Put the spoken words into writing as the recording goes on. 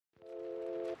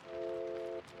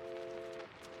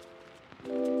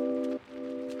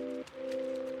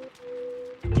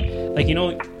Like, you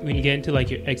know, when you get into like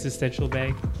your existential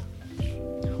bag,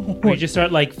 where you just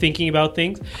start like thinking about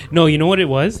things. No, you know what it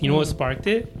was? You know what sparked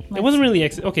it? It wasn't really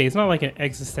okay. It's not like an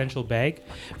existential bag.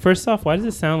 First off, why does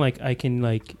it sound like I can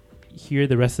like hear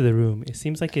the rest of the room? It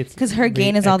seems like it's because her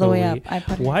gain is all the way up.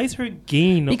 Why is her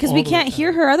gain? Because we can't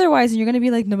hear her otherwise, and you're gonna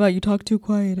be like, "Nabat, you talk too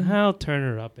quiet." I'll turn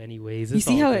her up anyways. You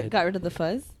see how it got rid of the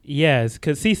fuzz? Yes,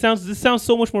 because this sounds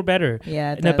so much more better.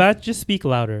 Yeah. Nabat, just speak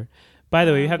louder. By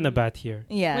the way, we have Nabat here.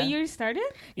 Yeah. Wait, you already started?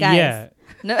 Guys. Yeah.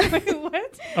 No. Wait,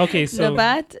 what? Okay, so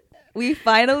Nabat, we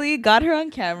finally got her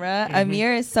on camera.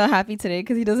 Amir is so happy today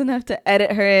because he doesn't have to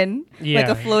edit her in like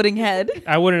a floating head.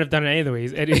 I wouldn't have done it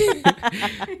anyways.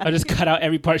 I'll just cut out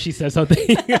every part she says something.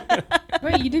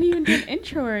 Wait, you didn't even do an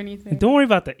intro or anything. Don't worry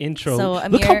about the intro. So,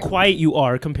 Look how Amir- quiet you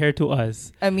are compared to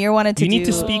us. Amir wanted to You need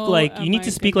to do- speak Oh, like oh you need my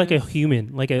to speak like a goodness.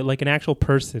 human, like an actual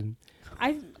person.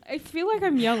 I feel like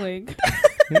I'm yelling.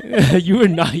 You were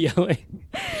not yelling.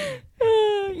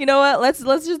 You know what? Let's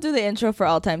just do the intro for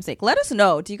all time's sake. Let us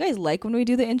know. Do you guys like when we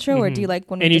do the intro, or do you like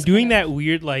when we And you're just doing kinda- that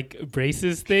weird like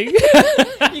braces thing.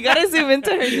 You gotta zoom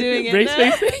into her doing it. Brace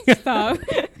now. face thing. Stop.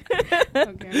 Okay,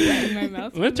 I'm letting my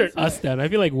mouth. I'm gonna turn us down. I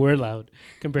feel like we're loud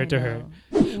compared to her.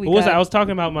 We What was got- I was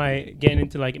talking about my getting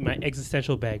into like my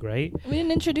existential bag, right? We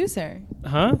didn't introduce her.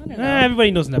 Huh? don't know.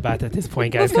 Everybody knows Nabat at this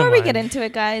point, guys. Before Come we on. get into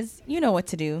it, guys, you know what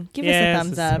to do. Give us Yeah, a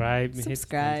thumbs up. hit thumbs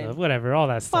Subscribe. up, whatever, all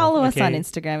that stuff. Follow us okay? on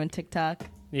Instagram and TikTok.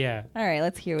 Yeah. All right,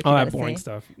 let's hear what All you that gotta boring say.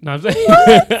 stuff. No, I'm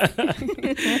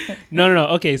saying. No.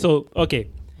 Okay,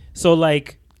 so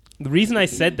like the reason I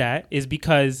said that is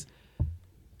because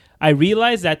I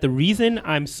realized that the reason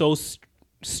I'm so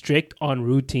strict on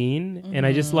routine and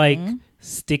I just like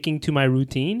sticking to my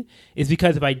routine is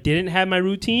because if I didn't have my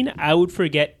routine, I would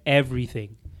forget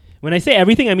everything. When I say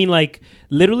everything, I mean like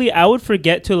literally I would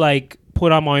forget to like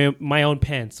put on my own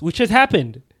pants, which has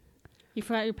happened. You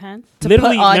forgot your pants? To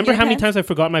Literally, put on remember your how many pants? times I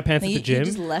forgot my pants No, at you, the gym? you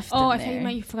just left Oh, them I thought you there.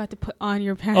 meant you forgot to put on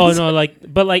your pants. Oh no,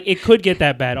 but it could get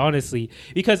that bad, honestly.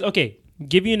 Because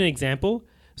give you an example.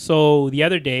 So the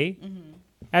other day,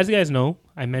 as you guys know,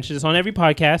 I mentioned this on every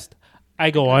podcast.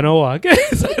 I go on a walk,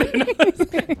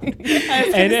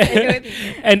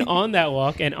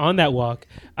 and on that walk,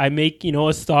 I make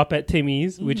a stop at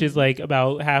Timmy's, which is like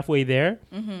about halfway there,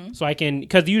 so I can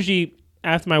because usually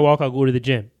after my walk I'll go to the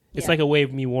gym. It's like a way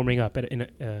of me warming up in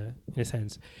a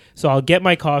sense. So I'll get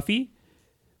my coffee.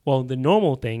 Well, the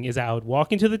normal thing is I would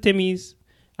walk into the Timmy's.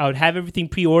 I would have everything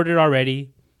pre-ordered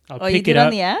already. I'll pick you did it up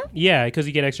on the app? Yeah, because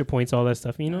you get extra points, all that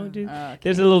stuff. Dude. Okay.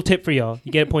 There's a little tip for y'all.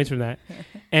 You get points from that.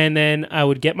 And then I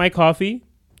would get my coffee,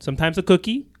 sometimes a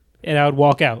cookie, and I would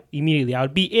walk out immediately. I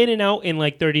would be in and out in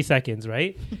like 30 seconds,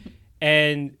 right?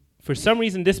 And for some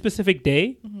reason, this specific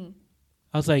day,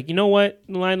 I was like, you know what?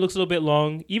 The line looks a little bit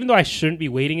long. Even though I shouldn't be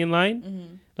waiting in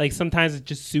line, like sometimes it's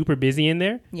just super busy in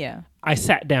there. Yeah. I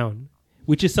sat down,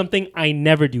 which is something I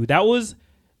never do. That was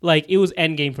like, it was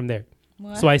end game from there.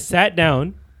 What? So I sat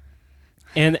down,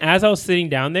 and as I was sitting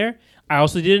down there, I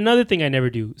also did another thing I never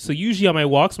do. So usually on my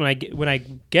walks, when I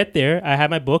get there, I have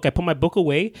my book. I put my book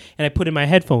away, and I put in my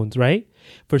headphones, right?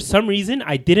 For some reason,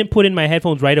 I didn't put in my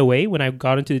headphones right away when I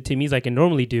got into the Timmy's like I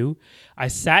normally do. I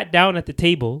sat down at the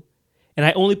table, and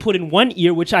I only put in one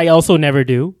ear, which I also never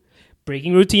do.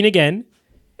 Breaking routine again.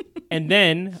 And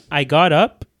then I got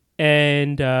up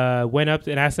and went up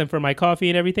and asked them for my coffee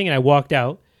and everything, and I walked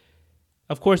out.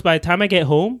 Of course, by the time I get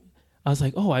home, I was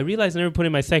like, oh, I realized I never put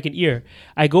in my second ear.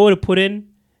 I go to put in,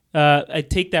 I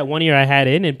take that one ear I had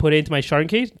in and put it into my charging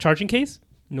case.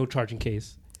 No charging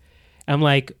case. I'm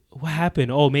like, what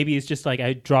happened? Oh, maybe it's just like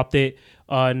I dropped it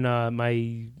on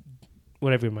my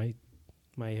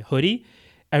hoodie.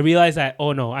 I realized that,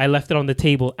 oh no, I left it on the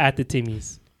table at the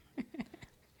Timmy's.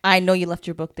 I know you left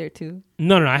your book there too.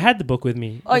 No, I had the book with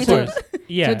me. Oh, of you did? course.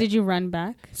 Yeah. So did you run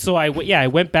back? So I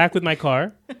went back with my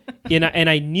car, and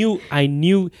I knew I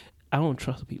don't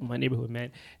trust people in my neighborhood,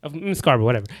 man. I'm in Scarborough,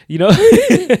 whatever,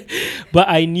 But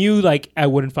I knew like I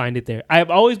wouldn't find it there. I've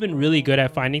always been really good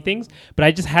at finding things, but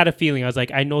I just had a feeling. I was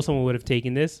like, I know someone would have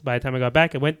taken this. By the time I got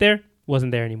back, I went there,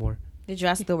 wasn't there anymore. Did you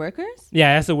ask the workers? Yeah,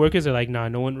 I asked the workers. They're like, nah,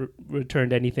 no one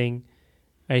returned anything.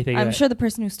 I'm sure the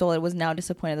person who stole it was now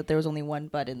disappointed that there was only one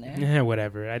bud in there. Yeah,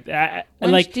 whatever. I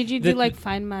When like. did you do like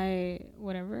find my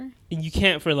whatever? You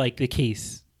can't for like the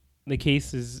case. The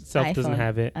case itself doesn't iPhone.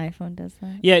 have it. iPhone does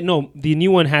that. Yeah, no, the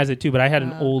new one has it too, but I had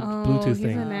an old Oh, Bluetooth he's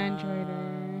thing. an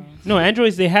Androider. No,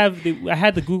 Androids I had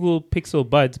the Google Pixel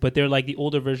Buds, but they're like the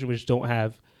older version which don't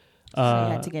have. So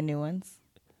you had to get new ones.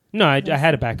 No, I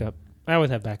had a backup. I always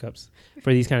have backups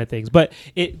for these kind of things. But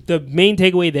the main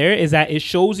takeaway there is that it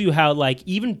shows you how like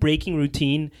even breaking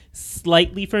routine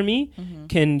slightly for me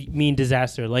can mean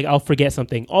disaster. Like I'll forget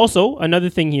something. Also, another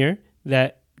thing here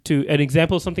an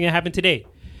example of something that happened today.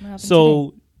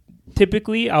 So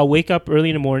typically I'll wake up early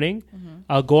in the morning.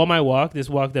 I'll go on my walk, this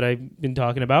walk that I've been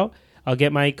talking about. I'll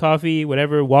get my coffee,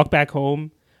 whatever, walk back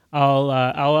home. I'll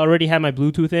already have my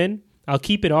Bluetooth in. I'll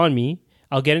keep it on me.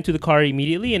 I'll get into the car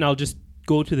immediately and I'll just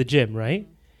go to the gym, right?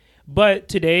 But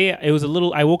today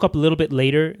I woke up a little bit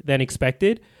later than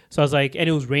expected. So I was like, and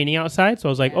it was raining outside. So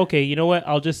I was like, okay, you know what?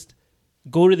 I'll just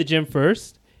go to the gym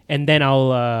first and then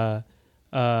I'll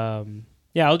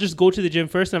just go to the gym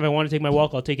first. And if I want to take my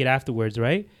walk, I'll take it afterwards,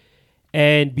 right?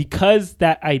 And because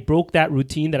that I broke that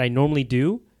routine that I normally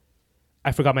do,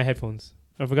 I forgot my headphones.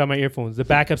 I forgot my earphones, the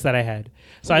backups that I had.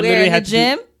 So I literally had to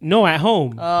gym? No, at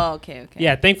home. Oh, okay.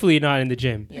 Yeah, thankfully not in the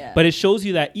gym. Yeah. But it shows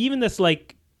you that even this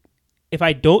like if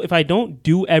I don't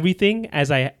do everything as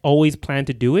I always plan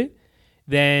to do it,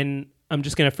 then I'm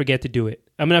just gonna forget to do it.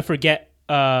 I'm gonna forget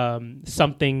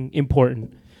something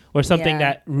important or something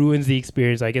that ruins the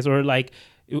experience, I guess, or like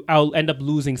I'll end up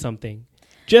losing something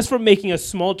just from making a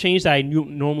small change that I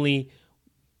normally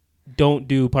don't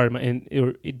do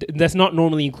that's not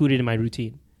normally included in my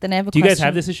routine. Then I have a question. Do you guys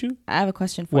have this issue? I have a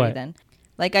question for you then.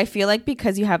 Like, I feel like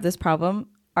because you have this problem,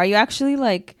 are you actually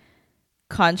like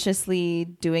consciously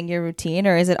doing your routine,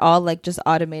 or is it all like just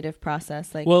automated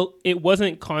process? Like, well, it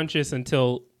wasn't conscious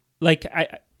until like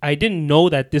I didn't know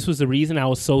that this was the reason I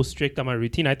was so strict on my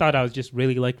routine. I thought I was just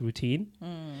really like routine,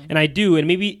 and I do, and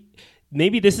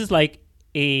maybe this is like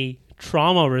a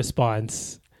trauma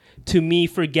response to me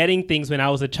forgetting things when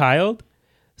I was a child.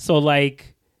 So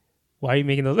like, why are you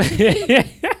making those?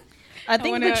 I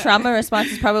think the trauma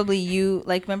response is probably you.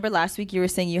 Like, remember last week you were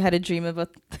saying you had a dream about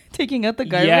taking out the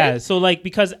garbage? Yeah. So like,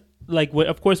 because like,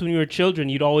 of course, when you were children,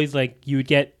 you'd always like, you would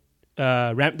get,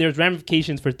 there's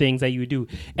ramifications for things that you would do.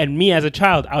 And me as a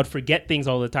child, I would forget things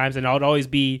all the times and I would always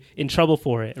be in trouble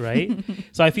for it. Right.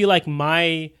 So I feel like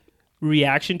my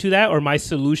reaction to that, or my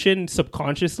solution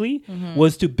subconsciously,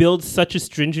 was to build such a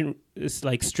stringent,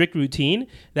 like strict routine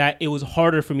that it was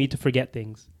harder for me to forget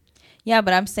things. Yeah,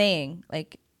 but I'm saying,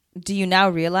 like, do you now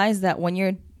realize that when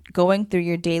you're going through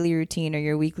your daily routine or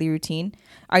your weekly routine,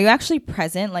 are you actually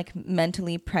present, like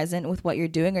mentally present with what you're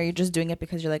doing, or are you just doing it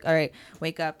because you're like, all right,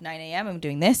 wake up 9 a.m. I'm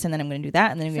doing this, and then I'm going to do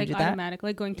that, and then I'm going to do that. Automatic,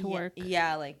 like going to work.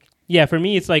 Yeah, like. Yeah, for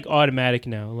me, it's like automatic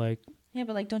now. Like. Yeah,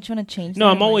 but like, don't you want to change? No,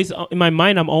 I'm always in my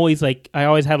mind. I'm always like, I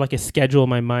always have like a schedule in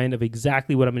my mind of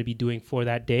exactly what I'm going to be doing for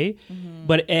that day.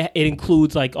 But it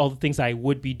includes like all the things I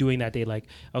would be doing that day. Like,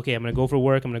 okay, I'm going to go for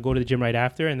work. I'm going to go to the gym right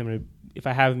after. And then if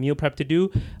I have a meal prep to do,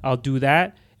 I'll do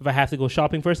that. If I have to go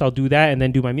shopping first, I'll do that and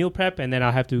then do my meal prep. And then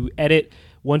I'll have to edit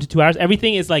 1 to 2 hours.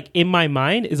 Everything is like in my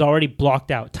mind is already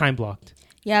blocked out, time blocked.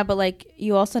 Yeah, but like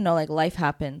you also know like life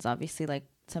happens. Obviously, like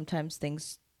sometimes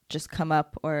things just come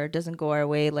up or doesn't go our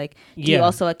way. Like, do you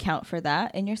also account for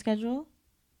that in your schedule?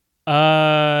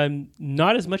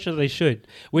 Not as much as I should,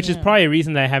 which is probably a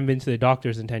reason that I haven't been to the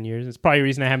doctors in 10 years. It's probably a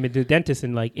reason I haven't been to the dentist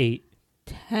in like 8.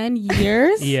 10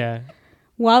 years? Yeah.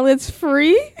 While it's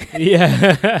free?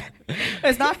 Yeah.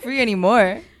 It's not free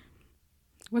anymore.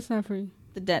 What's not free?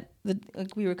 Like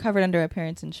we were covered under our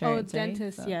parents' insurance. Oh,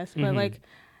 dentist, right? yes. But like,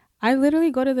 I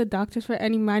literally go to the doctors for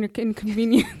any minor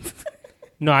inconvenience.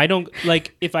 No, I don't.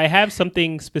 Like, if I have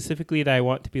something specifically that I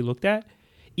want to be looked at,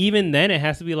 even then it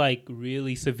has to be like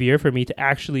really severe for me to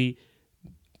actually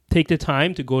take the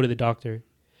time to go to the doctor,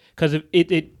 because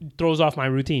it throws off my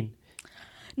routine.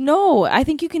 No, I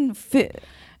think you can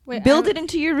build it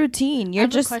into your routine. You're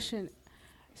just a question.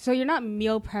 So you're not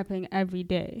meal prepping every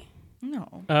day?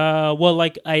 No. Well,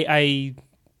 like I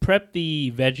prep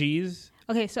the veggies.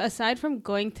 Okay, so aside from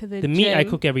going to the gym, meat I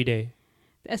cook every day.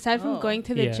 Aside from going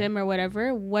to the gym or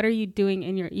whatever, what are you doing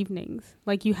in your evenings?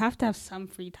 Like, you have to have some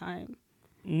free time.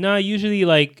 No, usually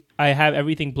like I have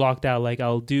everything blocked out. Like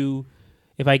I'll do,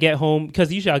 if I get home,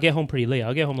 because usually I'll get home pretty late.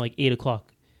 I'll get home like 8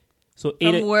 o'clock. So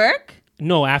from work?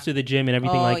 No, after the gym and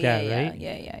everything like that, right?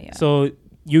 Yeah. So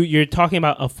you're talking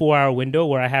about a 4-hour window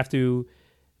where I have to,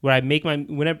 where I make my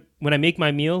when I make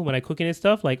my meal, when I cook it and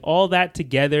stuff, like all that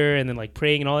together, and then like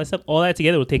praying and all that stuff, all that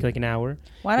together will take like an hour.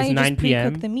 Why don't you just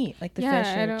pre-cook the meat, like the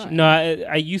fish? No,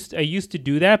 I used to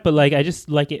do that, but like I just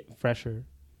like it fresher,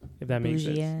 if that makes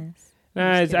sense.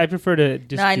 Yes. I prefer to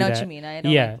just. No, I know what you mean.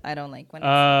 I don't like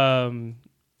when.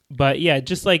 But yeah,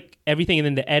 just like everything, and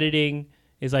then the editing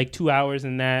is like 2 hours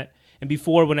in that. And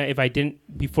before,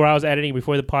 before I was editing,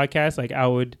 before the podcast, like I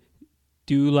would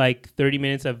do like 30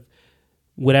 minutes of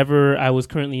whatever I was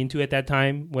currently into at that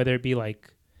time, whether it be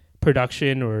like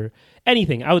production or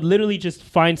anything. I would literally just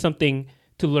find something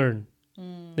to learn.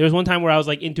 There was one time where I was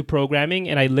like into programming,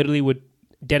 and I literally would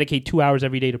dedicate 2 hours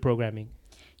every day to programming.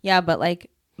 Yeah, but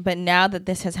now that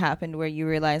this has happened, where you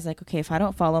realize like, okay, if I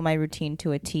don't follow my routine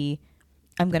to a T,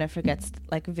 I'm gonna forget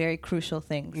like very crucial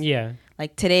things. Yeah.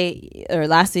 Like today or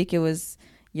last week, it was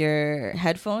your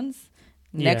headphones.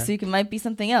 Next week, it might be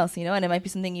something else, and it might be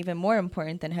something even more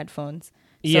important than headphones.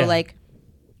 So like,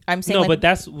 I'm saying, no, but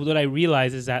that's what I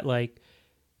realize is that like,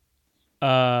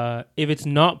 if it's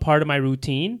not part of my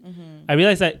routine, I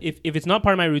realize that if it's not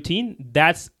part of my routine,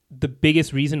 that's the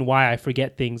biggest reason why I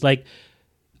forget things. Like,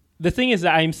 the thing is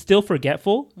that I'm still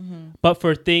forgetful, but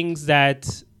for things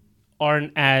that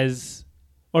aren't as,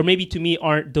 or maybe to me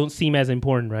don't seem as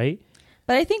important, right?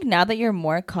 But I think now that you're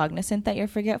more cognizant that you're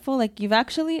forgetful, like you've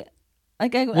actually,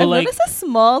 like I've noticed a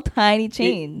small, tiny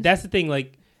change. That's the thing.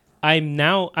 Like, I'm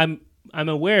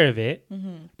aware of it,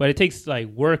 but it takes like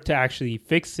work to actually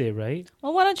fix it, right?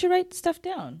 Well, why don't you write stuff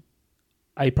down?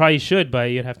 I probably should, but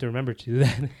you'd have to remember to do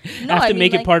that. No, I have to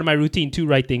make like, it part of my routine to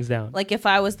write things down. Like if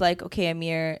I was like, okay,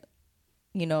 Amir,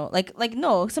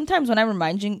 no. Sometimes when I'm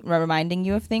reminding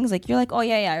you of things, like you're like, oh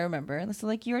yeah, I remember. So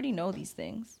like you already know these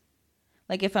things.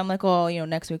 Like if I'm like, oh,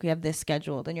 next week we have this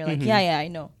scheduled, and you're like, yeah, I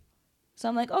know. So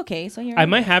I'm like, okay, so I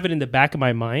might have it in the back of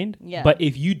my mind, yeah. But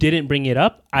if you didn't bring it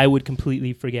up, I would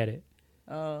completely forget it.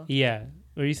 Oh. Yeah.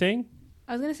 What are you saying?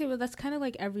 I was gonna say, but that's kind of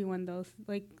like everyone though.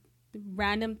 Like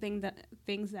random things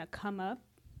that come up,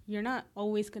 you're not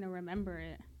always gonna remember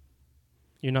it.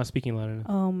 You're not speaking loud enough.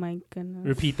 Oh my goodness.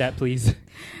 Repeat that, please.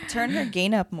 Turn her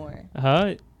gain up more.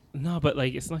 No, but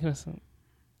like it's not gonna sound.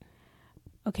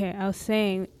 Okay, I was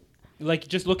saying. Like,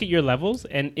 just look at your levels,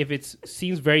 and if it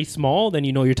seems very small, then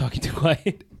you're talking too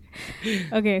quiet.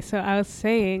 Okay, so I was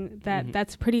saying that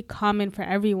that's pretty common for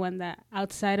everyone, that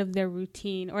outside of their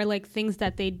routine or like things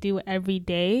that they do every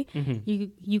day,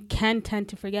 you can tend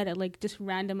to forget it. Like just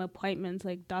random appointments,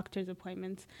 like doctor's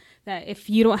appointments, that if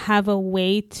you don't have a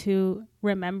way to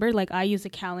remember, like I use a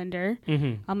calendar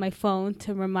on my phone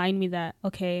to remind me that,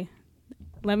 okay,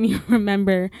 let me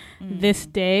remember this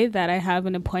day that I have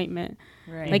an appointment.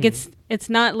 Right. Like it's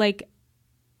not like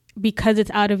because it's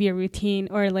out of your routine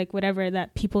or like whatever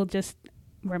that people just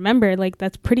remember. Like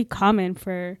that's pretty common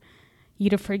for you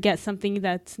to forget something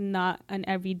that's not an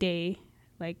everyday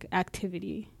like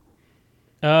activity.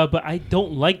 But I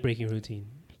don't like breaking routine.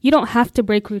 You don't have to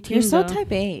break routine. You're so though.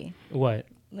 type A. What?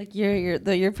 Like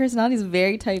your personality is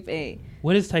very type A.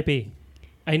 What is type A?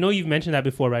 I know you've mentioned that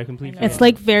before, but I completely forgot. It's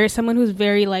like someone who's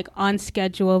very like on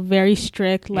schedule, very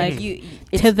strict, like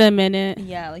to the minute.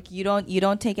 Yeah, like you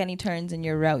don't take any turns in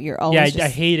your route. You're always I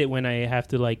hate it when I have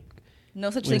to like.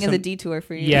 No such thing as a detour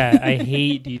for you. Yeah, I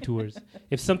hate detours.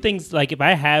 If something's like, if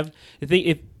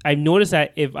I notice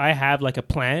that if I have like a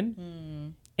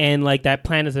plan and like that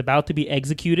plan is about to be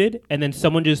executed and then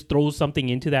someone just throws something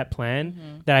into that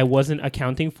plan that I wasn't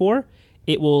accounting for,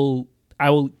 I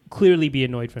will clearly be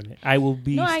annoyed from it. I will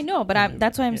be. No, I know, but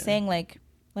that's why I'm saying like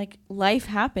life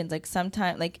happens. Like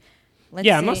sometimes, like let's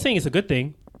I'm not saying it's a good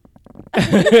thing.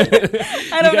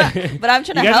 I don't know, but I'm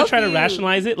trying to help you. You guys are trying to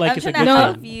rationalize it like it's a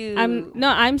good thing.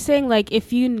 I'm saying like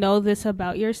if you know this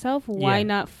about yourself, why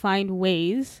not find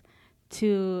ways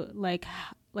to like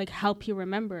help you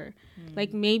remember?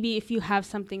 Like maybe if you have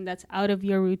something that's out of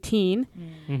your routine,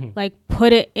 like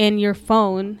put it in your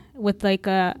phone with like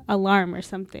a alarm or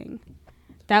something.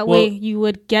 That way you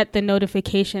would get the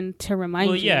notification to remind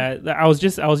you. Well, yeah, I was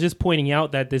just pointing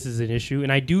out that this is an issue,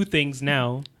 and I do things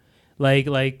now, like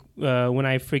when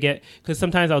I forget, because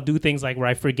sometimes I'll do things like where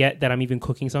I forget that I'm even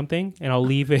cooking something, and I'll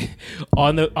leave it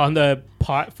on the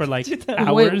pot for like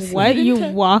hours. Wait, what? You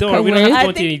walk away? We don't have to go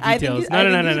into any details. No.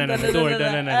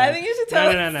 I think you should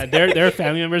tell No. There are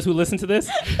family members who listen to this.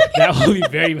 That will be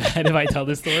very mad if I tell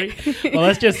this story. Well,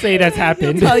 let's just say that's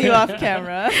happened. He'll tell you off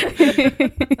camera.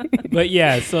 But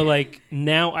yeah, so like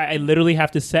now I literally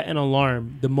have to set an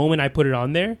alarm the moment I put it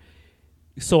on there,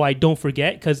 so I don't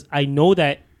forget, because I know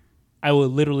that I will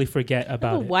literally forget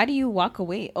about it. Why do you walk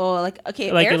away? Oh, like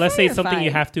okay, like let's say it's something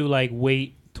you have to like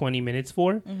wait 20 minutes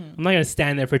for. I'm not gonna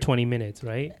stand there for 20 minutes,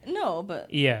 right? No,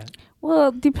 but yeah. Well,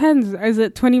 it depends. Is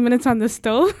it 20 minutes on the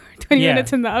stove? 20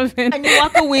 minutes in the oven? And you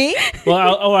walk away?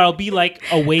 Well, I'll be like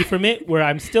away from it where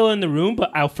I'm still in the room,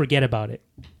 but I'll forget about it.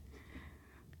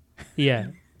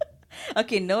 Yeah.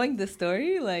 Okay, knowing the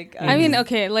story, like I mean,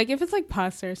 okay, like if it's like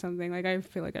pasta or something, like I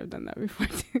feel like I've done that before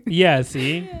too. Yeah,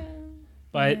 see? Yeah.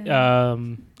 But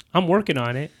I'm working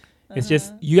on it. It's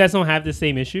just you guys don't have the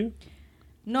same issue?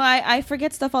 No, I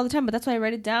forget stuff all the time, but that's why I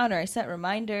write it down or I set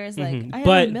reminders. Like,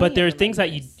 but there are things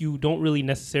that you don't really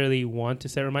necessarily want to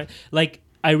set reminders. Like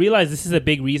I realize this is a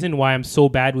big reason why I'm so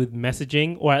bad with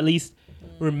messaging, or at least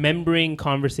remembering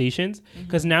conversations,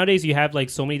 because nowadays you have like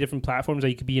so many different platforms that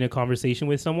you could be in a conversation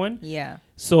with someone. Yeah.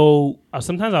 So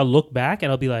sometimes I'll look back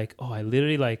and I'll be like, oh, I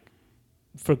literally like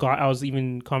forgot I was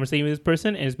even conversating with this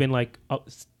person, and it's been like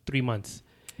 3 months.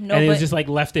 No, and it was but just like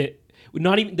left it.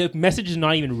 Not even the message is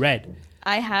not even read.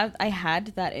 I had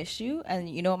that issue, and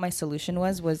you know what my solution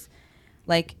was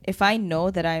like, if I know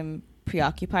that I'm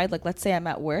preoccupied, like let's say I'm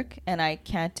at work and I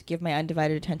can't give my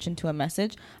undivided attention to a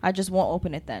message, I just won't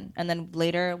open it then. And then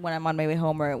later when I'm on my way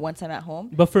home or once I'm at home.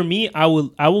 But for me, I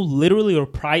will literally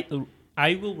reply.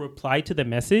 I will reply to the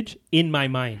message in my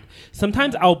mind.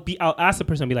 Sometimes I'll ask the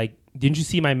person, I'll be like, didn't you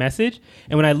see my message?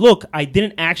 And when I look, I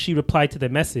didn't actually reply to the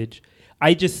message.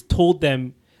 I just told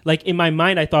them, like in my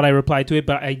mind, I thought I replied to it,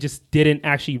 but I just didn't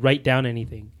actually write down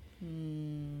anything.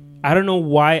 I don't know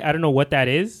why. I don't know what that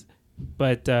is,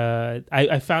 but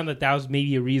I found that was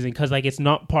maybe a reason, because like it's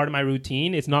not part of my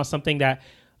routine. It's not something that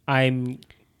I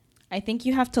think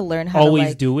you have to learn how always to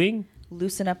like doing.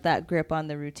 Loosen up that grip on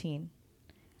the routine,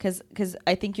 because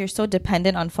I think you're so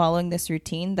dependent on following this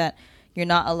routine that you're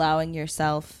not allowing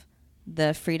yourself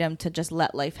the freedom to just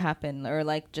let life happen, or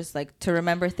like just like to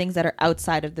remember things that are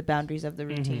outside of the boundaries of the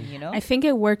routine. You know, I think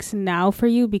it works now for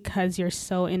you because you're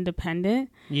so independent.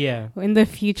 Yeah. In the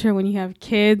future, when you have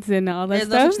kids and all that there's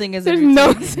stuff, no such thing as there's a routine.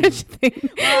 no such thing.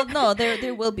 Well, no,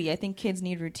 there will be. I think kids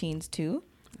need routines too.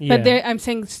 Yeah. But I'm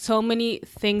saying so many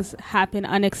things happen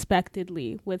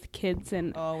unexpectedly with kids,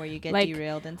 and where you get like,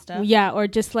 derailed and stuff. yeah, or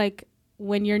just like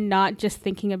when you're not just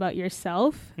thinking about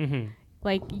yourself.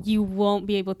 Like you won't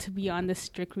be able to be on this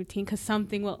strict routine because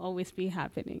something will always be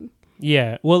happening.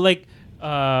 Yeah. Well, like,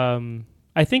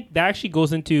 I think that actually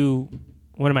goes into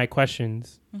one of my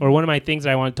questions or one of my things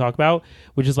that I want to talk about,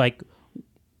 which is like,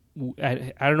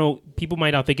 I don't know, people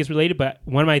might not think it's related, but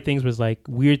one of my things was like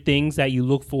weird things that you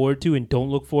look forward to and don't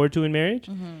look forward to in marriage.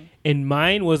 And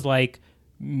mine was like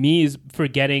me is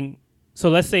forgetting. So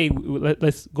let's say,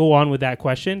 let's go on with that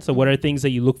question. So what are things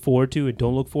that you look forward to and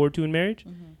don't look forward to in marriage?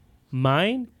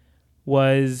 Mine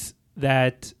was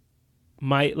that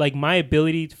my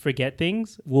ability to forget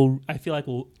things will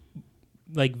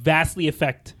vastly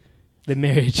affect the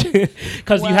marriage,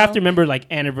 because you have to remember like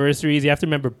anniversaries, you have to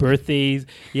remember birthdays,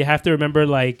 you have to remember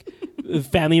like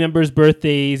family members'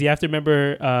 birthdays, you have to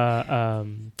remember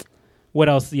what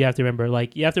else do you have to remember?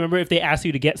 Like you have to remember if they asked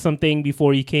you to get something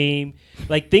before you came,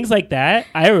 like things like that.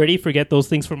 I already forget those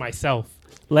things for myself,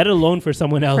 let alone for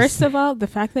someone else. First of all, the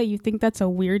fact that you think that's a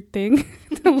weird thing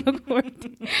to look forward to,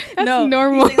 that's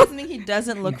normal. That's something he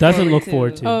doesn't look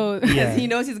forward to. Oh, yeah. He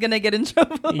knows he's going to get in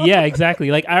trouble. Yeah,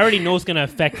 exactly. Like I already know it's going to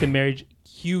affect the marriage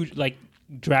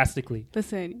drastically.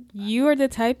 Listen, you are the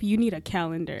type, you need a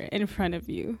calendar in front of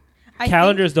you.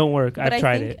 Calendars don't work. I've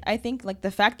tried it. I think like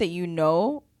the fact that you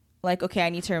know, like, okay, I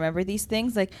need to remember these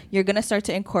things, like you're going to start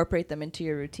to incorporate them into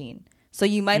your routine. So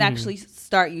you might actually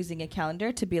start using a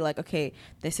calendar to be like, okay,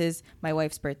 this is my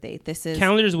wife's birthday. This is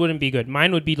calendars wouldn't be good.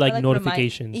 Mine would be like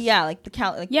notifications. Like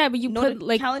the yeah, but you put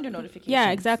like calendar notifications.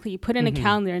 Yeah, exactly. You put in a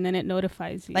calendar and then it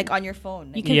notifies you. Like on your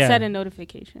phone. You can set a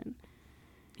notification.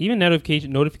 Even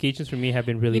notifications for me have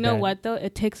been really bad. You know what though?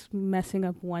 It takes messing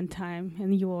up one time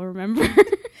and you will remember.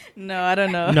 No, I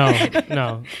don't know.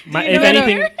 No.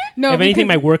 If anything,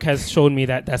 my work has shown me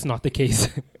that that's not the case.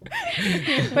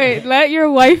 Wait, let your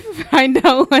wife find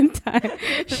out one time.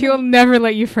 She'll never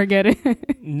let you forget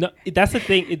it. No, that's the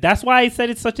thing. That's why I said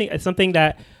it's something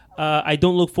that I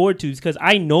don't look forward to, because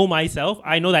I know myself.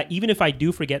 I know that even if I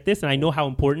do forget this, and I know how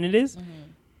important it is,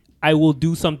 I will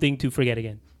do something to forget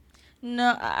again.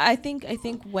 No, I think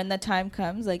when the time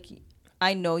comes, like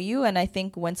I know you, and I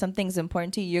think when something's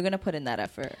important to you, you're gonna put in that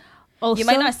effort. Also, you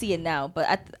might not see it now,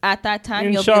 but at that time,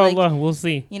 inshallah, you'll be like, we'll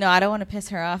see. You know, I don't want to piss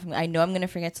her off. I know I'm gonna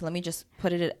forget, so let me just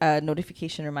put it a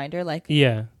notification reminder. Like,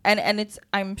 yeah, and it's,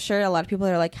 I'm sure a lot of people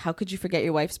are like, how could you forget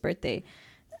your wife's birthday?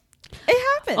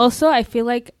 It happens. Also, I feel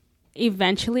like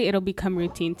eventually it'll become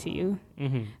routine to you,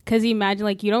 because imagine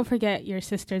like you don't forget your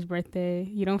sister's birthday,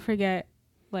 you don't forget.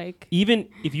 Like, even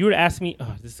if you were to ask me,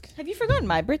 have you forgotten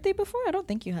my birthday before? I don't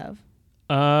think you have.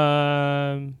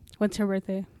 What's her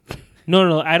birthday?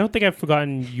 No. I don't think I've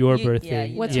forgotten your birthday.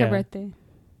 Yeah, what's her birthday?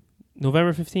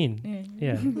 November 15.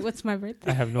 Yeah. What's my birthday?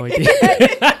 I have no idea.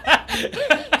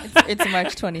 It's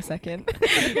March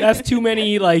 22nd. That's too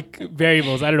many like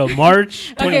variables. I don't know.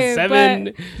 March 27.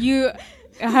 Okay, but you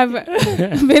have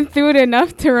been through it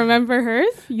enough to remember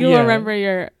hers. You'll remember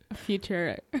your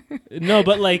future. No,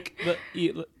 but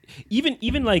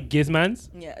even like Gizman's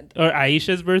Yeah. or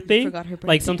Aisha's birthday. Forgot her birthday.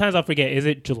 Like sometimes I'll forget. Is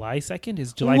it July 2nd?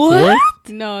 Is July What?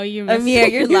 4th? No, you Amir,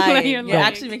 missed you're it. lying. You're You're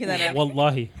actually making that up.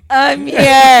 Wallahi.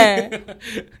 Amir.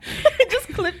 Just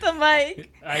clip the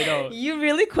mic. I know. You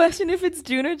really question if it's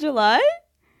June or July?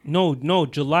 No,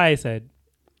 July I said.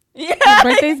 Yeah.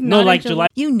 Birthday's No, not like in July.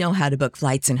 You know how to book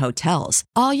flights and hotels.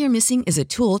 All you're missing is a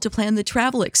tool to plan the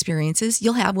travel experiences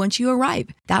you'll have once you arrive.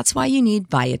 That's why you need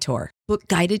Viator. Book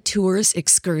guided tours,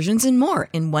 excursions, and more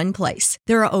in one place.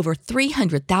 There are over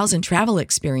 300,000 travel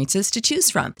experiences to choose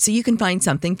from, so you can find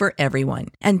something for everyone.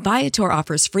 And Viator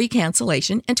offers free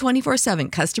cancellation and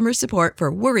 24/7 customer support for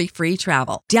worry-free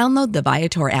travel. Download the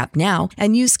Viator app now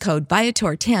and use code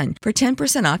Viator10 for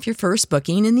 10% off your first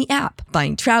booking in the app.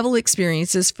 Find travel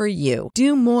experiences for you.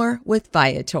 Do more with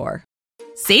Viator.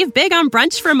 Save big on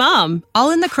brunch for mom,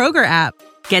 all in the Kroger app.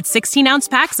 Get 16-ounce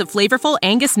packs of flavorful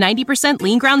Angus 90%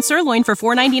 lean ground sirloin for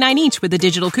 $4.99 each with a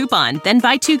digital coupon. Then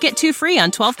buy 2, get 2 free on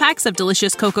 12 packs of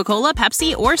delicious Coca-Cola,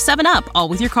 Pepsi, or 7-Up, all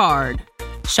with your card.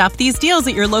 Shop these deals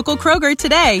at your local Kroger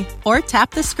today, or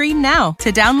tap the screen now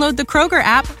to download the Kroger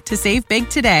app to save big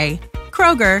today.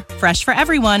 Kroger, fresh for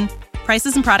everyone.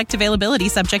 Prices and product availability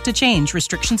subject to change.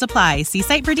 Restrictions apply. See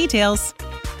site for details.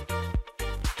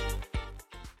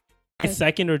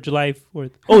 2nd or July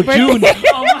 4th? Oh, June.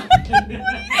 Oh my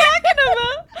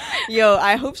Yo,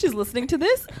 I hope she's listening to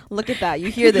this. Look at that. You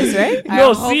hear this, right?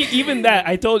 No, I hope- see, even that.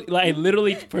 I told, like, I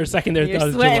literally for a second there You're thought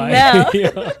it was sweating July. now.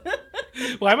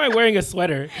 Yeah. Why am I wearing a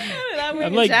sweater?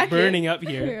 I'm like burning up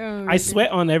here. Oh, I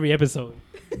sweat on every episode.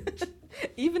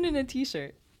 Even in a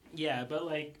t-shirt. Yeah, but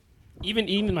like,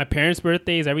 even my parents'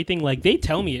 birthdays, everything, like, they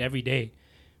tell me it every day.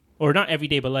 Or not every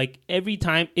day, but like every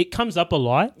time it comes up a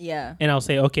lot. Yeah. And I'll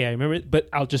say, okay, I remember it, but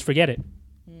I'll just forget it.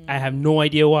 I have no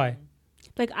idea why.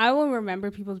 Like I will remember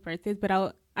people's birthdays, but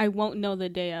I won't know the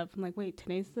day of. I'm like, wait,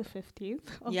 today's the 15th.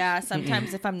 Oh. Yeah,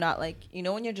 sometimes if I'm not like, you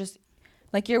know, when you're just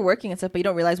like you're working and stuff, but you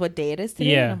don't realize what day it is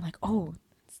today. Yeah. And I'm like, oh,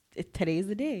 today's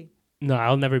the day. No,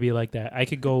 I'll never be like that. I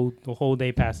could go the whole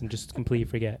day past and just completely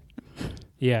forget.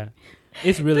 Yeah.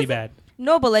 It's really bad.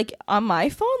 No, but like on my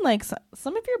phone, like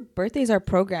some of your birthdays are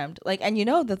programmed. Like, and you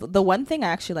know, the one thing I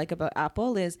actually like about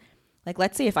Apple is, like,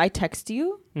 let's say if I text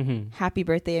you, happy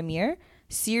birthday, Amir,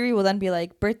 Siri will then be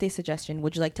like, birthday suggestion,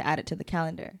 would you like to add it to the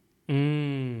calendar?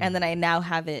 And then I now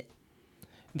have it.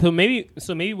 So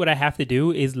maybe what I have to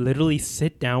do is literally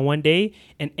sit down one day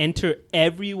and enter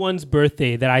everyone's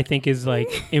birthday that I think is like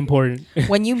important.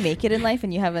 When you make it in life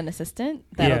and you have an assistant,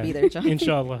 that'll be their job.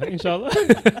 Inshallah.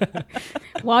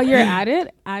 While you're at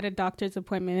it, add a doctor's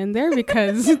appointment in there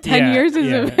because 10 years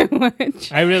is a bit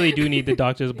much. I really do need the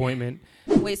doctor's appointment.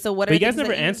 Wait, so what But are you guys things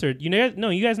never that answered. You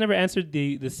guys never answered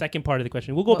the second part of the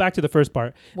question. We'll go back to the first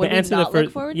part. What but do we answer not the look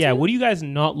first. forward Yeah, to? what do you guys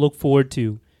not look forward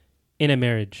to in a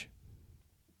marriage?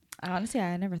 Honestly,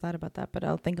 I never thought about that, but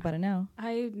I'll think about it now.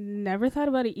 I never thought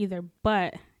about it either,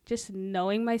 but just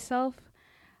knowing myself,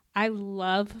 I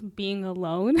love being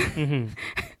alone.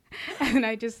 And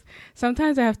I just,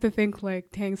 sometimes I have to think like,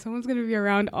 dang, someone's going to be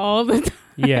around all the time.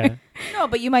 Yeah. No,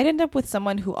 but you might end up with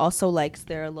someone who also likes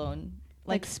their alone.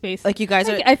 Like space. Like you guys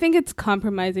are. I think it's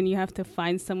compromise and you have to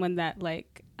find someone that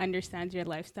like understands your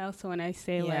lifestyle. So when I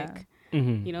say like,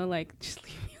 you know, like just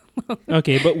leave me alone.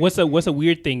 Okay, but what's a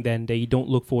weird thing then that you don't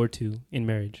look forward to in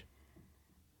marriage?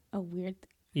 A weird.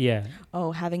 Yeah.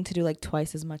 Oh, having to do like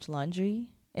twice as much laundry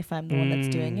if I'm the one that's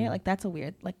doing it. Like that's a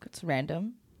weird, like it's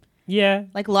random. Yeah.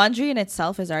 Like laundry in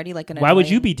itself is already like an Why would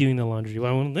annoying- you be doing the laundry?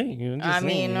 Why wouldn't they? You know, I just saying,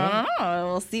 mean, you know? I don't know.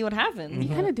 We'll see what happens.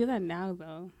 You kind of do that now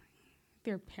though.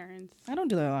 Their parents. I don't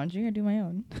do their laundry. I do my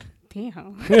own.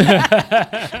 Damn.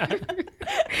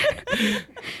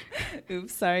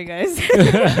 Oops, sorry guys.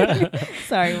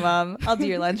 Sorry, mom. I'll do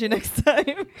your laundry next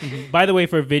time. By the way,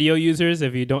 for video users,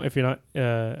 if you're not,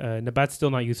 Nabat's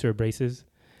still not used to her braces.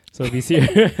 So if you see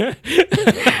her,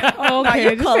 Okay,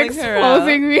 you're just calling her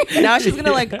exposing me. Now she's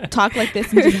gonna like talk like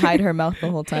this and just hide her mouth the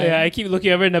whole time. yeah, I keep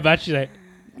looking over at Nabat. She's like,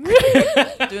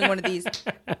 Doing one of these.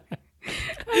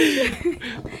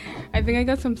 I think I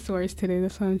got some sores today.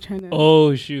 That's why I'm trying to.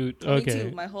 oh shoot, Me okay,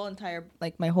 too. My whole entire,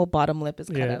 like my whole bottom lip is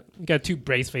cut yeah, up. you got two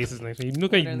brace faces next to you. You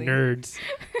look like Literally. nerds.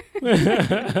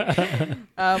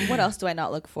 What else do I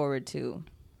not look forward to?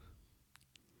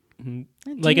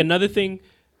 Like another thing.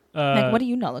 Like what do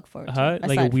you not look forward to? Like a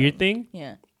aside weird from- thing.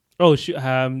 Yeah. Oh shoot.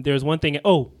 There's one thing.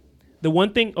 Oh, the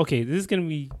one thing. Okay, this is gonna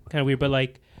be kind of weird, but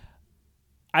like,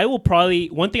 I will probably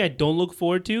one thing I don't look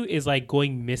forward to is like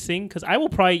going missing because I will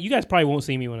probably you guys probably won't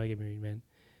see me when I get married, man.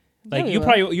 Like we you'll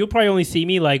will. probably only see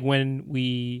me like when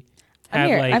we have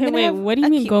here. like I'm gonna Wait, have what do you a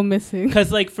mean cute- go missing?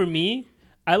 because like for me,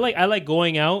 I like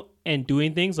going out and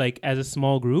doing things like as a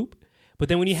small group. But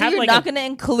then when you So have you're like not gonna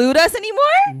include us anymore?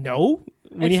 no,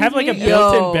 when you Excuse have like a me?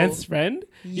 built-in Yo. best friend,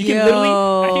 you can literally,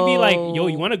 I can be like, yo,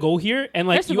 you want to go here? And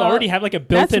like, First of you all, already have like a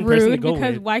That's built-in person to rude go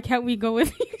because with. why can't we go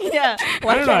with you? Yeah.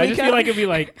 I don't know. I just feel like it'd be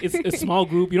like, it's a small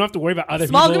group. You don't have to worry about other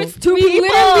small people. groups, 2 We people.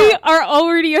 literally are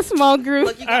already a small group.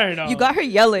 Look, I don't know. you got her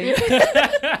yelling.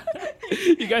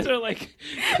 You guys are like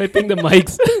clipping the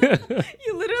mics.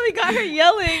 You literally got her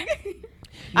yelling.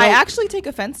 I actually take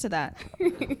offense to that.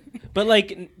 But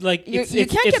like You it's, can't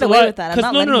it's get a away lot- with that. I'm 'cause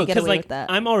not no, letting no, you get 'cause, away like, with that.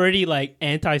 I'm already like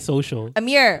antisocial.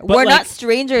 Amir, But, we're like- not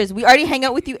strangers. We already hang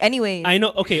out with you anyways. I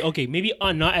know. Okay. Maybe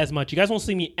not as much. You guys won't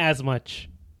see me as much.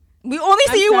 We only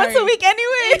see I'm you once a sorry. week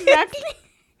anyway. Exactly.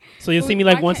 So you'll see Wait, me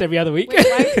like why once can't- every other week. Wait,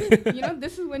 why, you know,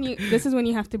 this is when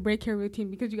you have to break your routine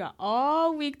because you got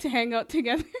all week to hang out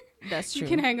together. That's You true.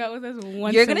 can hang out with us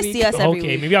once. You're a gonna week. see us every Okay,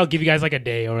 week. maybe I'll give you guys like a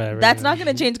day or whatever. That's not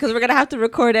gonna change because we're gonna have to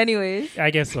record anyways. I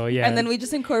guess so. Yeah. And then we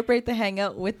just incorporate the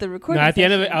hangout with the no, recording. at the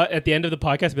end of it, session. at the end of the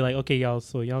podcast, be like, okay, y'all.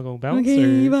 So y'all gonna bounce?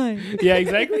 Okay, or? bye. Yeah,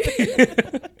 exactly.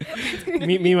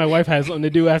 me and my wife has something to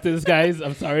do after this, guys.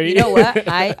 I'm sorry. You know what?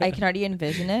 I can already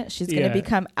envision it. She's Yeah. gonna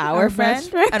become our Our friend,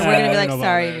 best friend. and we're gonna I be don't like, know about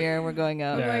 "Sorry, that. Amir, we're going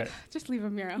out." I'm Yeah. like, just leave a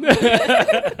mirror.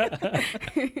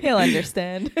 He'll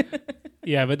understand.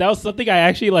 Yeah, but that was something I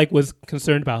actually like was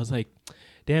concerned about. I was like,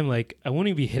 damn, like I won't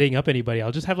even be hitting up anybody.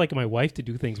 I'll just have like my wife to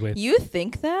do things with. You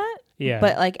think that? Yeah.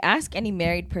 But like, ask any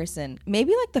married person.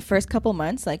 Maybe like the first couple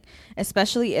months, like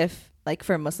especially if like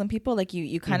for Muslim people, like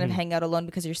you kind of hang out alone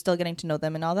because you're still getting to know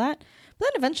them and all that. But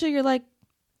then eventually you're like,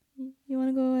 you want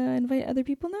to go invite other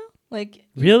people now? Like,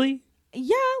 Really?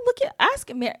 yeah,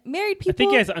 ask married people. I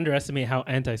think you guys underestimate how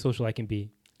antisocial I can be.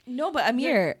 No, but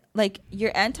Amir, like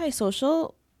you're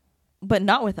antisocial, but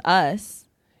not with us.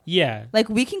 Yeah. Like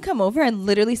we can come over and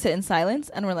literally sit in silence,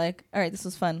 and we're like, all right, this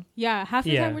was fun. Yeah, half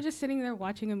the Yeah. time we're just sitting there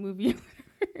watching a movie.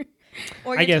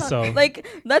 Or I you're guess so. Like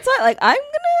that's why. Like I'm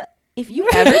gonna. If you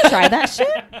ever try that shit,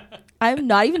 I'm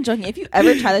not even joking. If you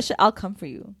ever try that shit, I'll come for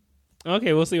you.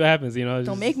 Okay, we'll see what happens. You know.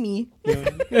 Don't make me. You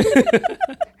know.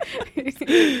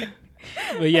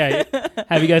 But yeah,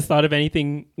 have you guys thought of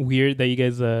anything weird that you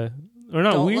guys or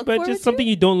not Don't weird, look but forward just something to?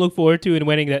 you don't look forward to in a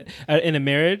wedding that in a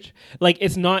marriage? Like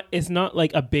it's not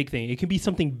like a big thing. It can be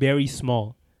something very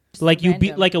small. Like you be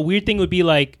random. like a weird thing would be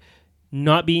like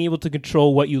not being able to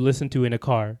control what you listen to in a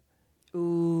car.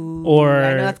 Ooh. Or-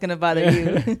 I know that's gonna bother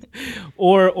you.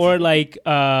 or like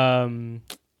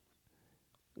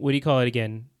what do you call it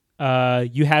again?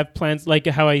 You have plans like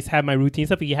how I have my routine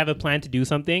stuff. You have a plan to do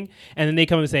something, and then they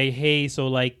come and say, "Hey, so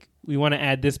like we want to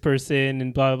add this person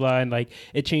and blah blah," and like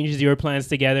it changes your plans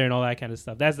together and all that kind of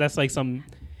stuff. That's like some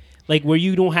like where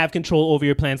you don't have control over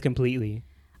your plans completely.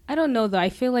 I don't know though. I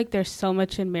feel like there's so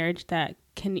much in marriage that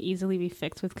can easily be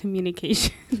fixed with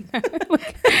communication.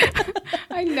 Like,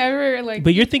 I never like.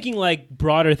 But you're thinking like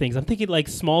broader things. I'm thinking like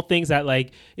small things that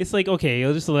like it's like okay,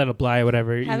 you'll just let it fly or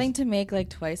whatever. Having to make like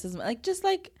twice as much, like just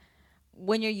like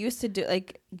when you're used to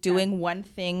doing one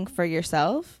thing for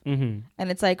yourself, Mm-hmm. and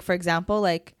it's like, for example,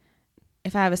 like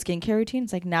if I have a skincare routine,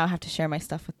 it's like now I have to share my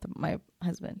stuff with my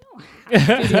husband.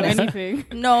 to do anything.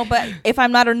 No, but if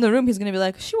I'm not in the room, he's gonna be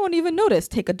like, she won't even notice.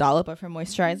 Take a dollop of her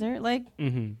moisturizer, like.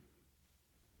 Mm-hmm.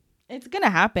 It's gonna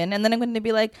happen, and then I'm gonna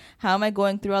be like, how am I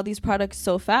going through all these products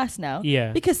so fast now?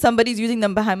 Yeah. Because somebody's using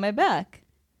them behind my back.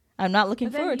 I'm not looking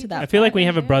But then forward you to that. I feel like when you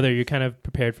have a Yeah. brother, you're kind of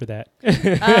prepared for that.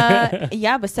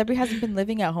 Yeah, but Sabri hasn't been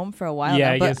living at home for a while Yeah,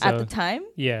 now. I But guess at so. the time,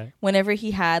 Yeah. whenever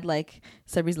he had like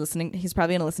Sabri's listening, he's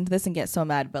probably gonna listen to this and get so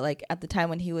mad. But like at the time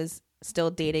when he was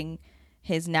still dating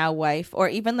his now wife, or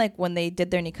even like when they did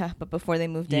their nikah, but before they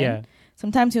moved in, Yeah.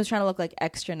 sometimes he was trying to look like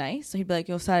extra nice. So he'd be like,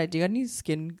 "Yo, Sada, do you got any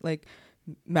skin like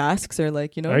masks or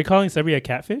like Are you calling Sabri a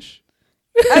catfish?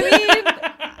 I mean,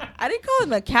 I didn't call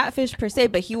him a catfish per se,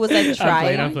 but he was like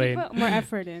trying. I'm playing. He put more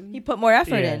effort in. He put more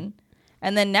effort Yeah. in.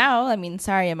 And then now, I mean,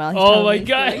 sorry, Amal. he's Oh probably my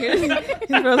God. He's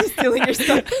probably stealing your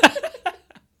stuff.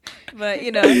 But,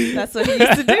 you know, that's what he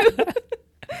used to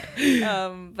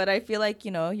do. But I feel like,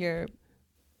 you know, your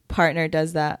partner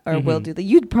does that or will Mhm. do that.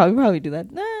 You'd probably do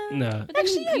that. Nah. No. But then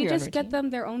Actually, yeah, you you're just on get routine. them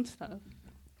their own stuff.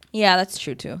 Yeah, that's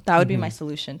true, too. That would be Mhm. my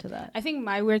solution to that. I think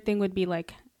my weird thing would be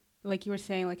like you were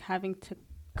saying, like having to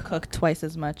Cook twice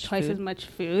as much twice food. as much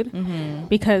food. Mm-hmm.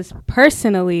 Because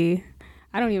personally,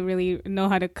 I don't even really know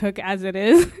how to cook as it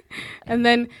is. And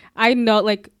then I know,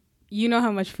 like, you know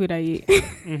how much food I eat.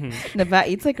 Mm-hmm. Nabat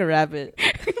eats like a rabbit.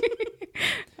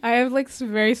 I have like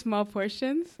very small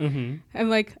portions, Mm-hmm. and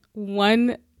like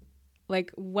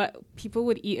what people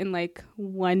would eat in like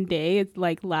one day, it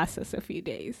like lasts us a few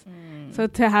days. So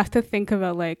to have to think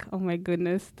about like, oh my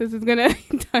goodness, this is gonna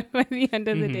be done by the end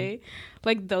of the Mhm. day,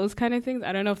 like those kind of things.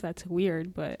 I don't know if that's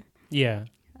weird, but Yeah.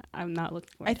 I'm not looking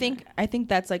forward. I think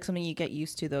that's like something you get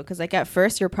used to though, because like at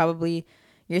first you're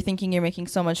thinking you're making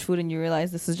so much food and you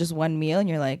realize this is just one meal and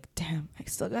you're like, damn, I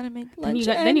still gotta make lunch.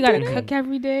 Then you gotta cook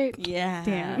every day. Yeah.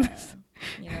 Damn.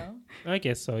 You know. I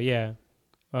guess so. Yeah.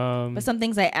 But some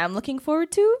things I am looking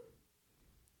forward to.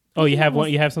 Oh, you have one.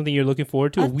 You have something you're looking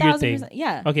forward to. A weird thing. 1,000%,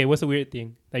 yeah. Okay, what's the weird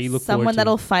thing that you look forward to? Someone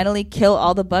that'll finally kill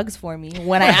all the bugs for me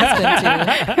when I ask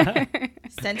them to.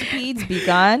 Centipedes, be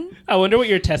gone. I wonder what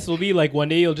your test will be. Like one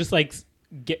day you'll just like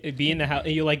be in the house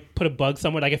and you'll like put a bug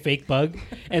somewhere, like a fake bug,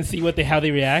 and see how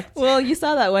they react. Well, you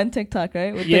saw that one TikTok,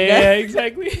 right? With Yeah,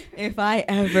 exactly. If I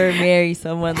ever marry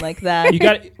someone like that,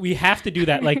 we have to do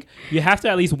that. Like you have to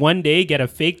at least one day get a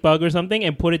fake bug or something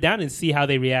and put it down and see how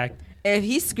they react. if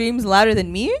he screams louder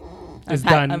than me, It's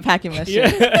done. I'm packing my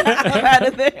shit. I'm out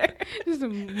of there. Just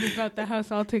move out the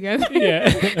house altogether.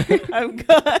 Yeah. I'm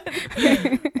gone.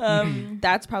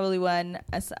 That's probably one.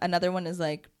 Another one is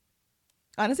like,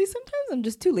 honestly, sometimes I'm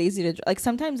just too lazy to like.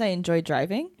 Sometimes I enjoy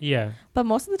driving. Yeah. But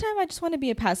most of the time, I just want to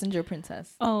be a passenger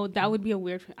princess. Oh, that would be a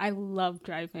weird. I love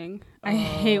driving. I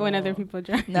hate when other people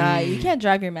drive. Nah, you can't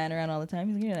drive your man around all the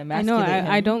time. You're gonna I know. emasculate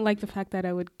him. I don't like the fact that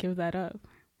I would give that up.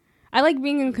 I like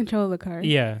being in control of the car.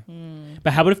 Yeah.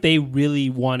 But how about if they really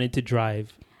wanted to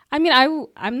drive? I mean,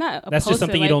 I'm not. That's just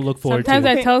something you don't look forward sometimes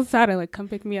to. I tell Sada like, come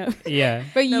pick me up. Yeah.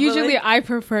 But No, but usually like- I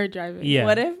prefer driving. Yeah.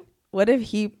 What if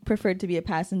he preferred to be a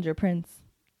passenger prince?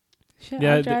 Shit,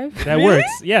 Yeah, I'll drive. that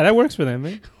works. Yeah, that works for them,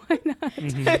 man. Why not?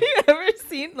 Mhm. Have you ever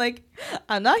seen like?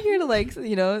 I'm not here to like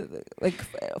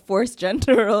force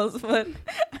gender roles, but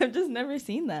I've just never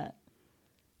seen that.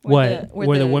 Where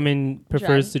the woman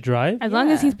prefers drive. to drive? As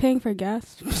long as Yeah. he's paying for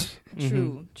gas,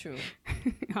 True.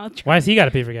 I'll drive. Why has he got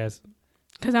to pay for gas?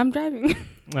 Because I'm driving.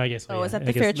 I guess. Oh, yeah. is that I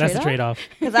the guess fair That's the trade-off?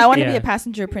 trade-off. Because I want to be Yeah. a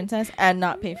passenger princess and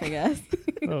not pay for gas.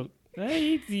 Oh,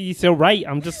 he's so right.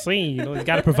 I'm just saying, he's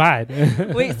got to provide.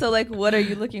 Wait, so like, what are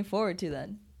you looking forward to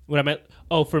then? What I meant?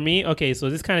 Oh, for me, okay. So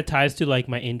this kind of ties to like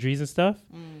my injuries and stuff.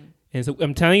 And so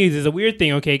I'm telling you, this is a weird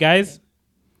thing, okay, guys.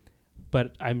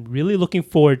 But I'm really looking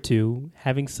forward to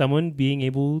having someone being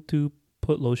able to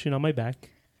put lotion on my back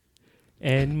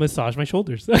and massage my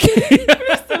shoulders. Okay.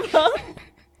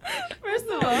 First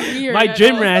of all, Weird. my That-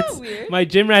 gym so rats, weird. my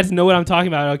gym rats know what I'm talking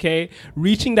about. Okay,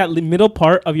 reaching that middle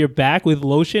part of your back with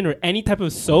lotion or any type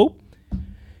of soap,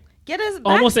 get a back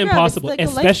almost scrub. impossible,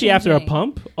 It's like a especially after a life-changing.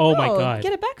 pump. Oh my No, god.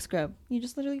 Get a back scrub. You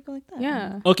just literally go like that.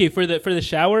 Yeah. Okay, for the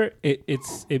shower,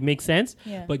 it makes sense.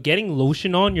 Yeah. But getting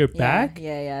lotion on your back,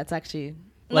 Yeah. It's actually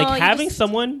like No, you having just-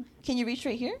 someone. Can you reach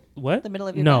right here? What? The middle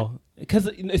of your no, because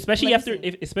especially Let me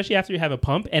after especially after you have a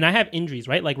pump, and I have injuries,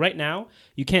 right? Like right now,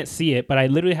 you can't see it, but I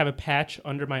literally have a patch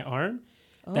under my arm.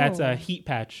 That's a heat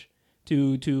patch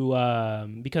to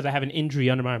because I have an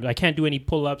injury under my arm. I can't do any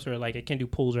pull-ups or like I can't do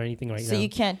pulls or anything right now. So you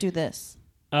can't do this.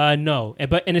 No,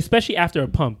 and especially after a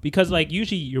pump, because like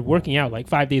usually you're working out like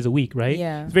 5 days a week, right?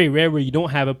 Yeah. It's very rare where you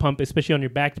don't have a pump, especially on your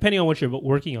back, depending on what you're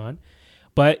working on.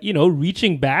 But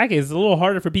reaching back is a little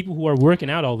harder for people who are working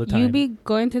out all the time. You be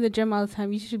going to the gym all the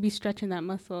time. You should be stretching that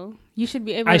muscle. You should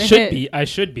be able I to should hit. be. I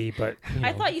should be, but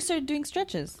I thought you started doing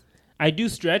stretches. I do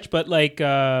stretch, but like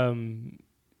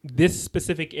this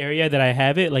specific area that I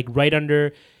have it, like right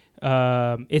under,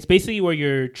 it's basically where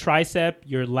your tricep,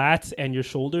 your lats, and your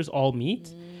shoulders all meet.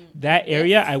 That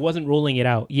area, I wasn't rolling it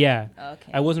out. Yeah,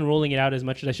 Okay. I wasn't rolling it out as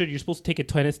much as I should. You're supposed to take a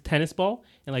tennis ball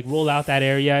and like roll out that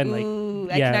area and like Ooh,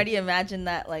 I yeah. can already imagine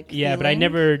that. Like, Yeah, but I feeling.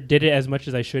 never did it as much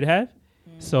as I should have.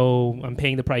 So I'm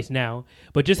paying the price now.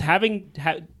 But just having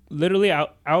literally,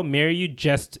 I'll marry you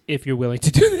just if you're willing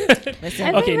to do that.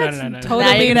 Listen, Okay, no. Now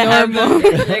Totally you're gonna have normal.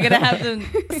 them, you're gonna have them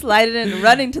slide it in,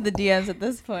 running to the DMs at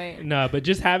this point. No, but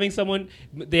just having someone,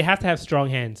 they have to have strong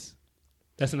hands.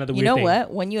 That's another You weird know thing.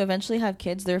 what? When you eventually have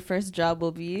kids, their first job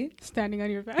will be Standing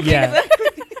on your back. Yeah,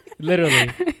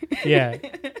 literally. Yeah,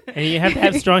 and you have to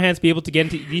have strong hands to be able to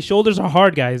get into. These shoulders are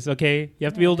hard, guys. Okay, you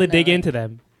have to be able to dig into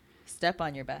them. step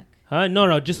on your back. Huh?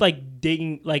 No, just like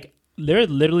digging. Like there are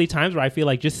literally times where I feel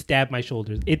like just stab my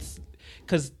shoulders. It's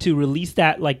because to release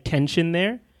that like tension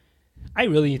there, I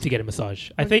really need to get a massage.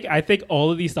 I think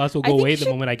all of these thoughts will I go think away you the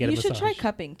should- moment I get a You massage. should try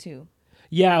cupping too.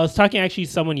 Yeah, I was talking actually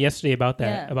to someone yesterday about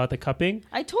that, Yeah. about the cupping.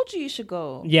 I told you should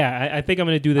go. Yeah, I think I'm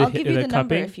gonna do the I'll give you the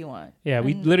number cupping. if you want. Yeah,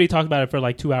 we And- literally talked about it for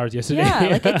like 2 hours yesterday. Yeah,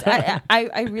 like it's,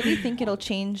 I really think it'll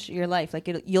change your life. Like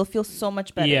you'll feel so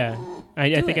much better. Yeah, I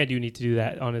Do think it. I do need to do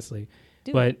that, honestly.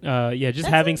 Do But yeah, just That's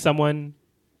having a- someone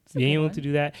That's a being good able one. to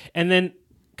do that, and then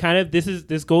kind of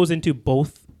this goes into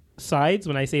both sides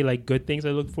when I say like good things I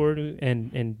look forward to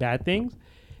and bad things.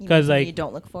 You 'Cause, mean like- you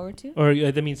don't look forward to. Or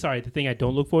the thing I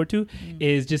don't look forward to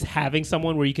is just having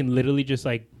someone where you can literally just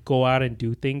like go out and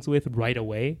do things with right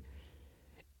away.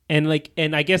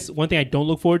 And I guess one thing I don't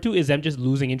look forward to is them just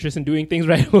losing interest in doing things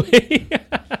right away.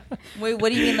 Wait,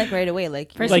 what do you mean like right away?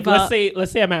 Like, First like of all-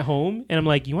 let's say I'm at home and I'm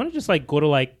like, you want to just like go to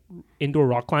like indoor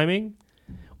rock climbing,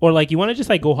 or like you want to just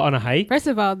like go on a hike? First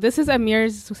of all, this is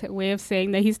Amir's way of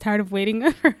saying that he's tired of waiting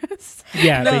for us.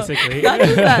 Yeah, No, basically. not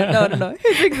just that. No.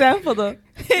 His example though.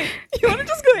 Hey, you want to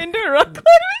just go indoor rock climbing?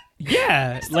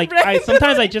 Yeah, Just like random-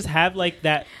 sometimes I just have like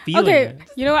that feeling. Okay,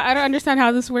 you know what? I don't understand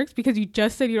how this works because you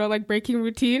just said you don't like breaking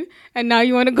routine, and now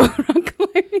you want to go rock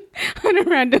climbing on a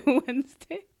random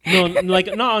Wednesday. No,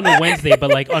 like not on a Wednesday, but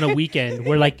like on a weekend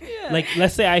where like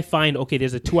let's say I find, okay,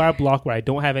 there's a 2-hour block where I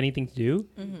don't have anything to do.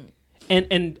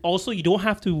 And also you don't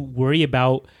have to worry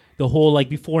about the whole like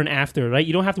before and after, right?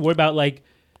 You don't have to worry about like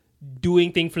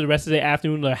doing things for the rest of the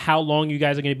afternoon, or how long you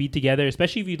guys are going to be together,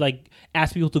 especially if you like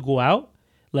ask people to go out,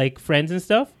 like friends and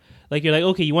stuff. Like you're like,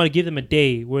 okay, you want to give them a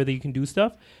day where you can do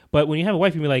stuff. But when you have a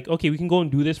wife, you're like, okay, we can go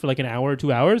and do this for like an hour or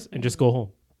 2 hours and just go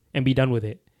home and be done with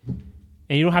it.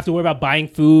 And you don't have to worry about buying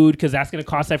food because that's going to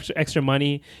cost extra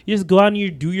money. You just go out and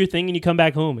you do your thing and you come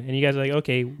back home. And you guys are like,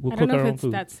 okay, we'll I cook don't know our if own it's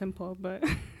food. that simple, but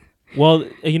Well,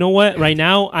 you know what? Right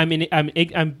now, I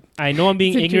know I'm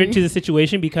being It's a ignorant dream. to the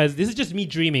situation because this is just me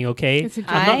dreaming. Okay, It's a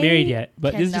I'm not I married yet,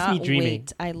 but this is just me cannot dreaming.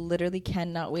 Wait. I literally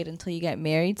cannot wait until you get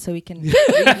married so we can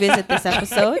revisit this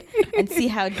episode and see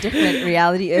how different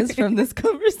reality is from this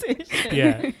conversation.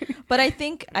 Yeah, But I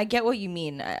think I get what you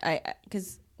mean. I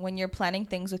because when you're planning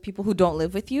things with people who don't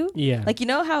live with you, yeah, like, you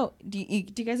know how do you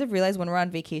guys have realized when we're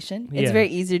on vacation, it's Yeah. very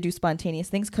easy to do spontaneous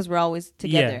things because we're always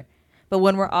together. Yeah. But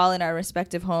when we're all in our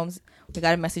respective homes, we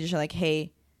got a message like,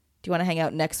 hey, do you want to hang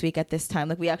out next week at this time?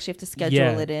 Like, we actually have to schedule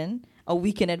Yeah. it in a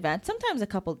week in advance. Sometimes a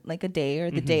day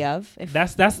or the day of. If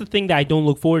that's the thing that I don't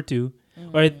look forward to,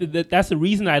 or that's the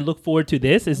reason I look forward to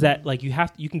this is that like you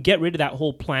can get rid of that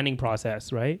whole planning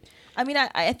process, right? I mean,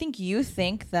 I think you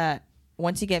think that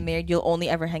once you get married, you'll only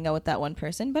ever hang out with that one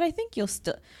person. But I think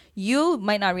you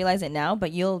might not realize it now,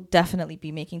 but you'll definitely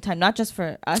be making time, not just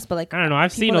for us, but like, I don't know. I've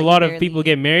people seen that a you lot of barely- people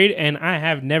get married, and I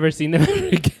have never seen them ever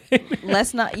again.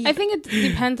 let's not. I think it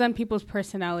depends on people's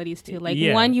personalities too. Like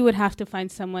Yeah. one, you would have to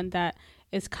find someone that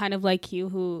is kind of like you,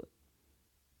 who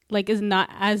like is not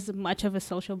as much of a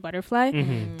social butterfly.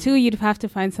 Mm-hmm. Two, you'd have to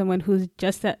find someone who's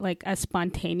just that like as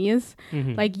spontaneous.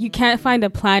 Mhm. Like you can't find a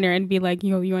planner and be like,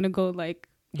 yo, you want to go like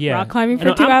Yeah, rock climbing I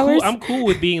know, for 2 hours? I'm cool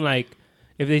with being like,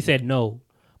 if they said no,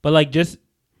 but like just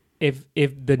if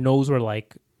the no's were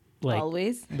like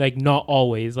always. like not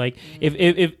always, like if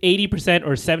 80%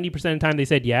 or 70% of the time they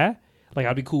said yeah, like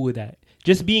I'd be cool with that.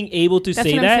 Just being able to That's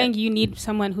say what that. I'm saying. You need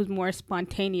someone who's more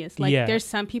spontaneous. Like Yeah. there's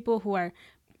some people who are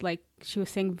like she was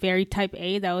saying very type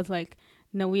A that was like,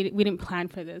 no, we didn't plan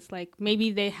for this. Like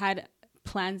maybe they had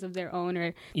plans of their own,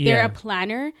 or they're Yeah. a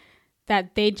planner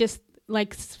that they just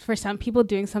like for some people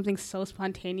doing something so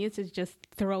spontaneous it just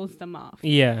throws them off.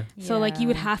 Yeah, So like you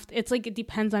would have to, it's like it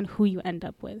depends on who you end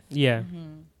up with. yeah,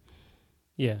 Mm-hmm.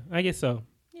 yeah. I guess so.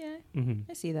 Yeah, Hmm.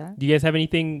 I see that. Do you guys have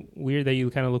anything weird that you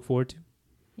kind of look forward to?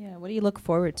 Yeah, what do you look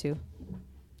forward to?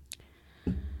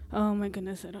 Oh my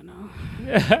goodness, I don't know.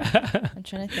 I'm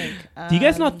trying to think. Do you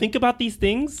guys not think about these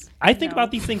things? I think No.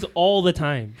 about these things all the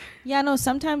time. Yeah, no.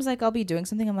 Sometimes like I'll be doing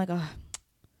something. I'm like, oh,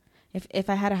 if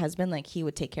I had a husband, like he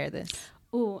would take care of this.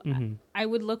 Ooh, Hmm. I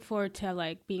would look forward to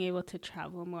like being able to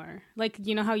travel more. Like,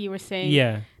 you know how you were saying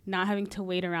Yeah, not having to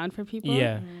wait around for people?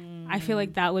 yeah. I feel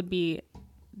like that would be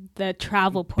the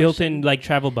travel portion. Built-in like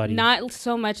travel buddy. Not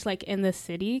so much like in the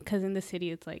city, because in the city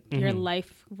it's like your Mhm.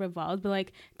 life revolves, but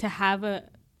like to have a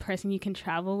person you can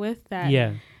travel with that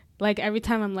Yeah, like every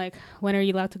time I'm like, when are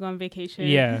you allowed to go on vacation?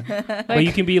 yeah. Like, But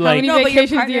you can be how like, many No, but your vacations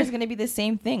do partner you- is gonna be the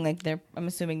same thing. Like I'm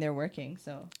assuming they're working.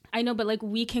 So I know, but like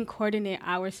we can coordinate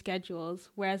our schedules,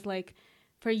 whereas like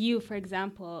for you, for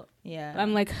example, yeah,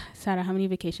 I'm like, Sarah, how many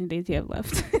vacation days do you have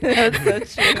left?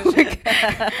 that's so true.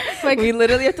 like we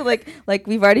literally have to like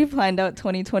we've already planned out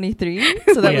 2023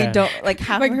 so that Yeah. we don't like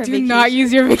half like of her do vacation. not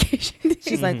use your vacation days.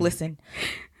 She's like, Mhm. listen,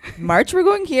 March we're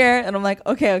going here, and I'm like,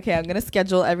 okay, I'm gonna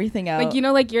schedule everything out. Like, you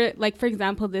know, like you're like, for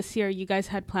example, this year you guys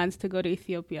had plans to go to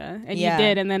Ethiopia and Yeah. you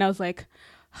did, and then I was like,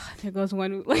 there goes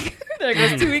one, like there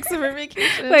goes 2 weeks of her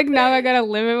vacation. like now I gotta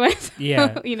limit myself.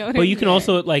 Yeah. You know what I but mean? you can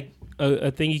also like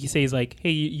a thing you can say is like, hey,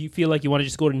 you feel like you want to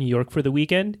just go to New York for the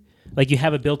weekend? Like you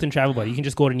have a built-in travel buddy. You can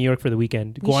just go to New York for the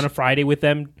weekend. Go on a Friday with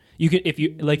them. You can, if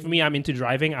you like. For me, I'm into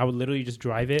driving. I would literally just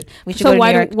drive it. we should So go to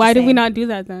why New York. why just did we saying. not do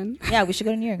that then? Yeah, we should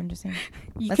go to New York. I'm just saying.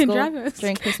 You Let's can go drive us.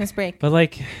 during Christmas break. But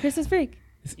like, Christmas break.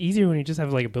 it's easier when you just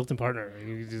have like a built-in partner.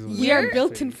 We are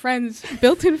built-in friends,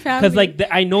 built-in family. Because like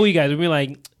I know you guys would be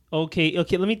like, okay,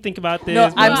 let me think about this.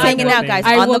 No, I'm No, saying it I now, will- guys,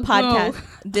 I on the will podcast.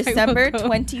 go. December go.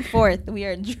 24th, we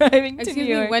are driving to Excuse New me,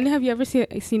 York. when have you ever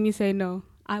seen me say no?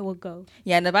 I will go.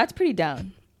 Yeah, Nabat's pretty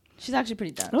down. She's actually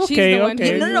pretty down. Okay, She's the one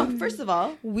okay. who- No. First of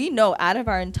all, we know out of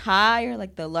our entire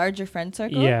like the larger friend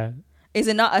circle, Yeah. is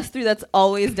it not us three that's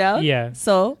always down? Yeah.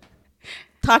 So,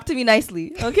 talk to me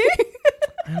nicely, okay?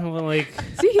 I don't know, like,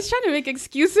 See, he's trying to make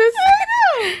excuses.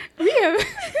 We have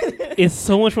it's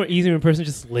so much more easier when a person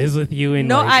just lives with you and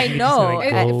No, like, I you just, know. like,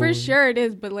 It- go- for sure it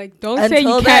is, but like, don't say Until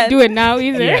you can't then. do it now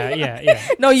either. Yeah.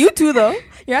 No, you too though.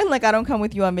 You're acting like I don't come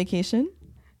with you on vacation.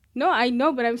 No, I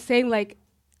know, but I'm saying like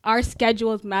our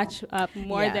schedules match up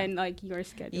more Yeah. than like your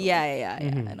schedule. Yeah.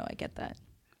 Mhm. I know. I get that.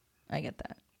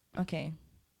 Okay.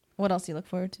 What else do you look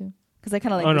forward to? Because I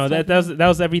kind of like. Oh no, this that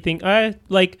was everything.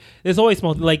 Like there's always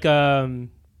small like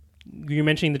you're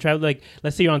mentioning the travel. Like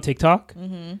let's say you're on TikTok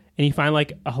and you find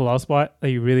like a halal spot that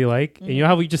you really like, and you know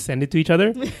how we just send it to each other.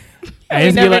 I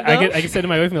just be never like, go? I can send to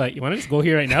my wife and be like, you want to just go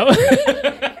here right now?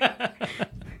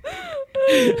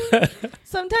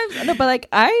 Sometimes no, but like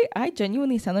I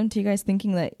genuinely send them to you guys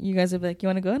thinking that you guys would be like, you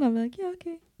want to go, and I'll be like, yeah,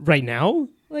 okay. Right now?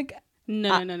 Like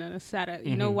No, Sarah.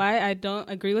 You know why I don't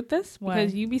agree with this? Why?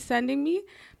 Because you be sending me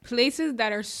places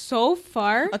that are so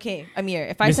far. okay, Amir,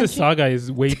 if I send you, Mississauga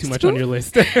is way too much on your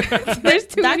list. There's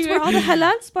too that's many. where all the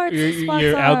halal spots.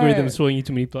 your algorithm is showing you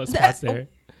too many spots there.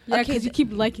 Yeah, Okay, because you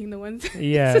keep liking the ones.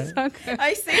 Yeah. Mississauga.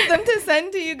 I saved them to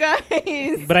send to you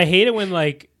guys. But I hate it when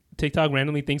like TikTok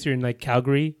randomly thinks you're in like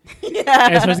Calgary and it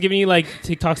Yeah. starts giving you like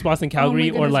TikTok spots in Oh my Calgary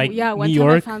or goodness. like yeah, one New time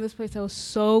I York. found this place that was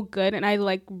so good, and I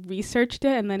like researched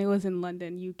it, and then it was in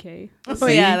London, UK. Oh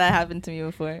See? yeah, that happened to me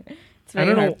before. It's I very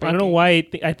don't know heartbreaking. why.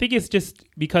 I think it's just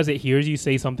because it hears you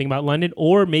say something about London,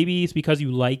 or maybe it's because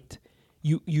you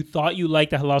thought you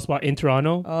liked a halal spot in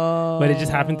Toronto, Oh. but it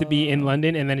just happened to be in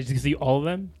London, and then it just see all of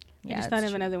them. I just thought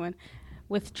of another one.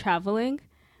 With traveling,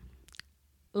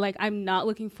 like I'm not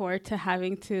looking forward to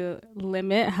having to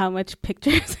limit how much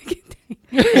pictures I can take.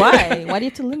 Why? Why do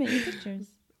you have to limit your pictures?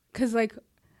 Because like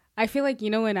I feel like, you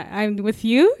know, when I'm with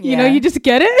you, you Yeah. know, you just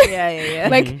get it. Yeah.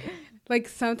 Like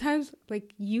sometimes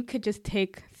like you could just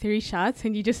take 3 shots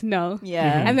and you just know.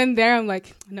 Yeah. And then there I'm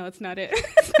like, no, it's not it.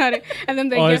 It's not it. And then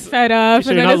they Oh, get it's- fed up. So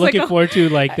and you're then not it's looking like, forward to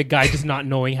like the guy just not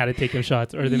knowing how to take them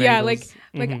shots or the Yeah, angles.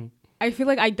 like Mhm. I feel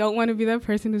like I don't want to be that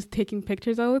person who's taking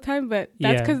pictures all the time, but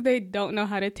that's Yeah. because they don't know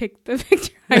how to take the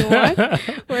picture I want.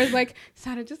 Whereas like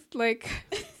Sana just like,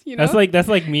 you know, That's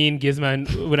like me and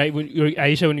Gizman when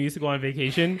Aisha when we used to go on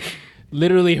vacation.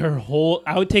 Literally,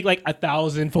 I would take like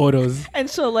 1,000 photos. And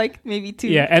she'll like maybe 2.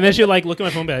 Yeah, and then she'll like look at my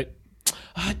phone and be like,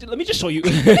 let me just show you.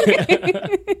 I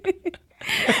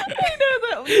know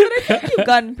that, but I think you've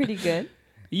gotten pretty good.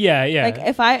 yeah. Like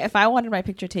if I wanted my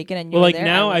picture taken and you Well, were like there,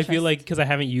 now would I feel trust- like because I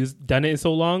haven't done it in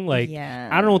so long, like Yeah.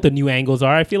 I don't know what the new angles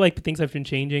are. I feel like things have been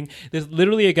changing. There's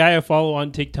literally a guy I follow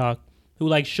on TikTok who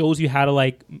like shows you how to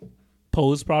like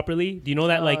pose properly. Do you know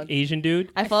that like Oh. Asian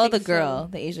dude? I follow the think so. girl,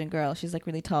 the Asian girl. She's like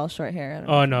really tall, short hair. I don't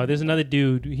know. Oh no, there's another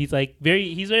dude. He's like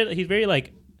he's very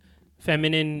like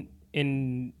feminine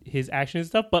in his action and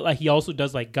stuff, but like he also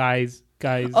does like guys.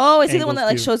 Oh, is he the one that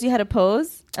like angles, too. shows you how to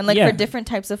pose and like Yeah. for different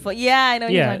types of foot? Yeah, I know.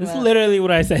 What Yeah, you're talking that's about. literally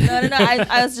what I said. No.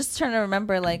 I was just trying to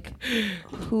remember like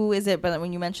who is it? But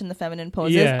when you mentioned the feminine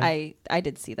poses, Yeah. I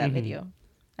did see that Mhm. video.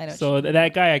 I know. So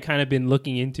that guy I kind of been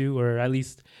looking into, or at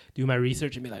least do my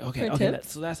research and be like, okay, For okay,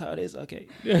 tips? that's how it is. Okay.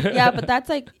 Yeah, but that's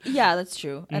like that's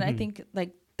true, and I Mhm. think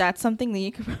like that's something that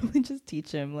you could probably just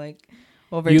teach him like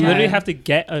over You time. literally have to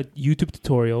get a YouTube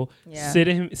tutorial, Yeah. sit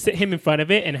him in front of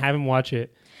it, and have him watch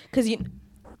it. because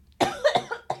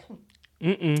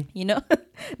Mm-mm. you know.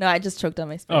 No, I just choked on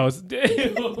my spit.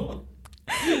 Oh,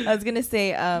 I was gonna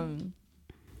say, damn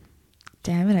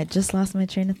it, I just lost my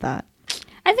train of thought.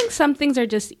 I think some things are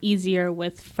just easier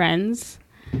with friends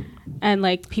and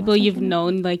like people you've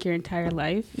known like your entire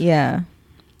life. Yeah.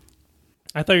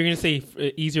 I thought you were gonna say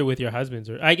easier with your husbands,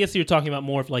 or I guess you're talking about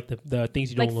more of like the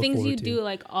things you don't Like look things forward you to. do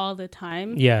like all the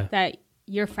time. Yeah. That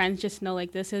your friends just know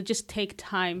like this. It'll just take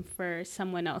time for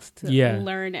someone else to Yeah.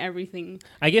 learn everything.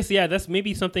 I guess that's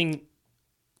maybe something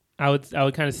I would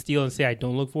kind of steal and say I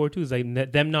don't look forward to is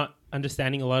like them not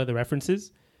understanding a lot of the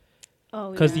references.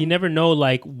 Oh, Because you never know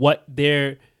like what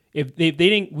if they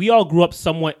didn't. We all grew up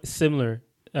somewhat similar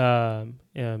grew up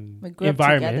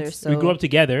environments. together, We grew so- up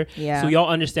together, Yeah. so we all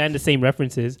understand the same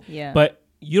references. Yeah. But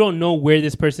you don't know where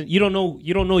this person. You don't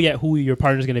know yet who your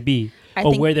partner's gonna be I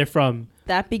or think where they're from.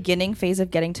 that beginning phase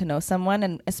of getting to know someone,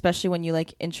 and especially when you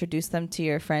like introduce them to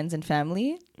your friends and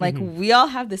family, like we all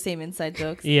have the same inside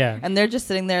jokes. Yeah. And they're just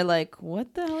sitting there like,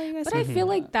 what the hell are you guys But I talking feel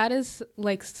about? like that is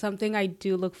like something I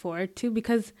do look forward to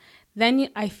because then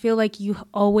I feel like you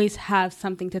always have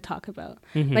something to talk about.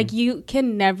 Mm-hmm. Like you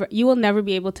will never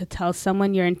be able to tell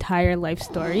someone your entire life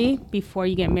story before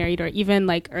you get married or even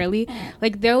like early.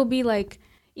 Like there will be like,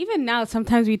 even now,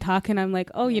 sometimes we talk and I'm like,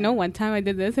 oh, you know, one time I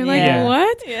did this. And like,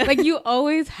 what? Yeah. Like you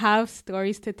always have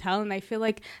stories to tell. And I feel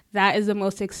like that is the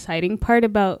most exciting part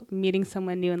about meeting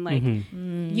someone new. And like,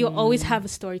 you always have a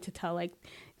story to tell. Like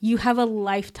you have a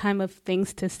lifetime of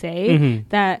things to say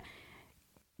that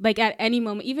like at any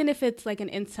moment, even if it's like an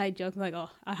inside joke, like,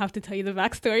 oh, I have to tell you the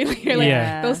backstory later.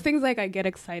 Like those things like I get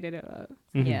excited about.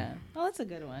 Yeah. Oh, that's a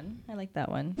good one. I like that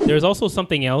one. There's also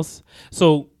something else.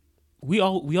 So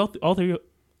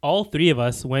all three of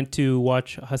us went to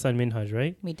watch Hasan Minhaj,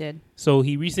 right? We did. So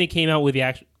he recently came out with the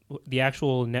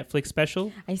actual Netflix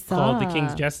special I saw. called The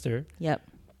King's Jester. Yep.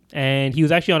 And he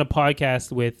was actually on a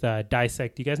podcast with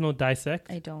Dissect. Do you guys know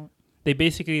Dissect? I don't. They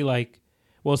basically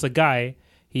it's a guy.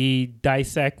 He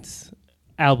dissects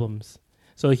albums.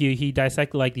 So he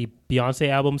dissected like the Beyonce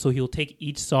album. So he'll take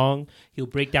each song, he'll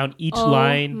break down each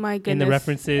line in the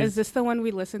references. Is this the one we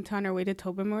listened to on our way to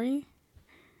Tobermory?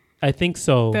 I think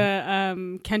so.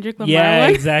 The Kendrick Lamar yeah, one?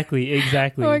 exactly.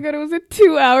 Oh my God, it was a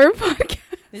 2-hour podcast.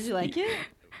 Did you like it?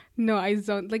 No, I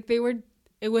zoned. Like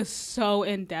it was so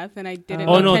in depth, and I didn't.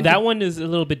 Oh no, that one is a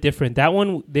little bit different. That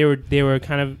one they were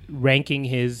kind of ranking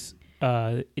his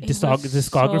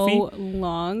discography. So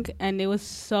long, and it was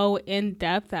so in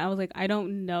depth that I was like, I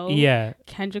don't know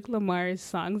Kendrick Lamar's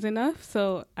songs enough,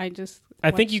 so I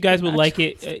think you guys would like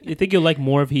it. I think you'll like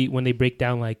more of when they break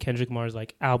down like Kendrick Lamar's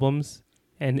like albums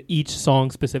and each song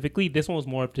specifically. This one was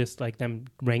more of just like them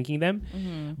ranking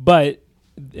them, but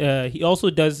he also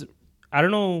does. I don't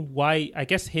know why. I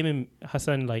guess him and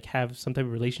Hasan like have some type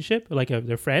of relationship, like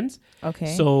they're friends.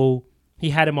 Okay. So he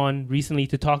had him on recently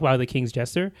to talk about The King's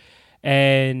Jester,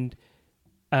 and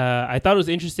I thought it was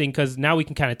interesting because now we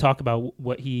can kind of talk about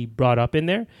what he brought up in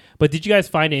there. But did you guys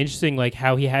find it interesting, like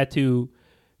how he had to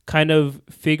kind of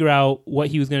figure out what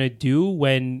he was gonna do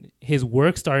when his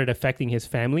work started affecting his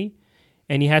family,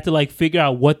 and he had to like figure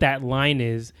out what that line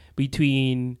is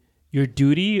between your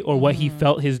duty or what he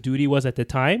felt his duty was at the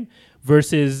time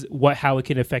versus how it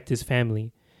can affect his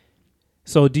family.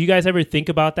 So do you guys ever think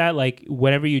about that? Like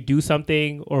whenever you do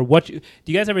something or do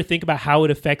you guys ever think about how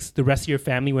it affects the rest of your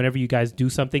family whenever you guys do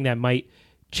something that might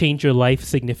change your life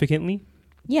significantly?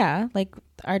 Yeah. Like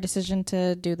our decision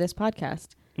to do this podcast,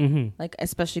 like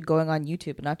especially going on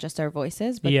YouTube, not just our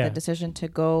voices, but the decision to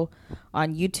go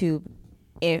on YouTube.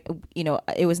 It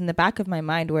was in the back of my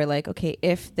mind where like, okay,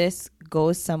 if this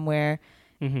goes somewhere,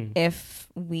 if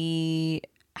we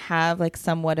have like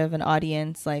somewhat of an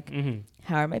audience, like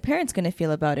how are my parents going to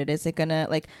feel about it? Is it going to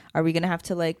like, are we going to have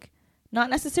to like not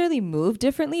necessarily move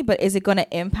differently, but is it going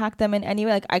to impact them in any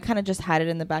way? Like I kind of just had it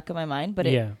in the back of my mind, but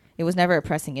it was never a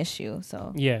pressing issue.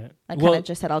 So I kind of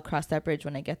just said, I'll cross that bridge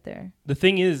when I get there. The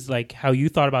thing is like how you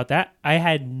thought about that. I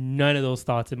had none of those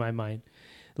thoughts in my mind.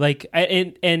 Like,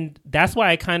 and that's why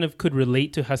I kind of could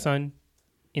relate to Hasan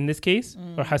in this case,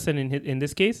 or Hasan in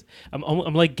this case.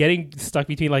 I'm like getting stuck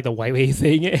between like the white way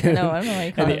saying it. No, I don't know why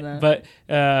you call it that.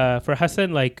 But for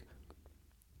Hasan, like,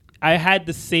 I had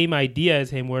the same idea as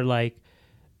him, where like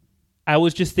I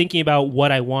was just thinking about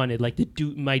what I wanted, like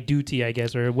my duty, I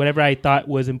guess, or whatever I thought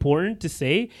was important to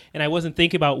say, and I wasn't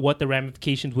thinking about what the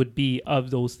ramifications would be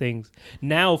of those things.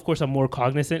 Now, of course, I'm more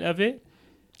cognizant of it.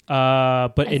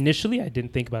 But initially I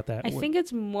didn't think about that. I think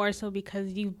it's more so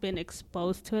because you've been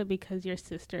exposed to it because your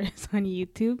sister is on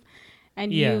YouTube,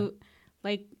 and you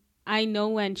like, I know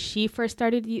when she first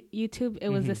started YouTube, it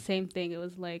was the same thing. It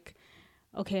was like,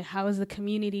 okay, how is the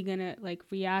community gonna like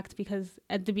react? Because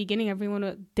at the beginning,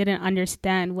 everyone didn't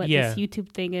understand what this YouTube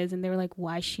thing is, and they were like,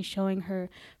 "Why is she showing her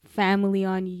family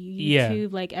on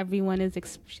YouTube? Like everyone is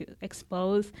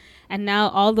exposed." And now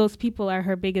all those people are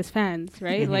her biggest fans,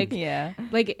 right? Like,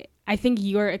 like I think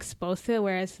you're exposed to it,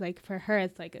 whereas like for her,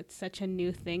 it's like it's such a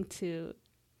new thing to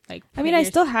like. I mean, I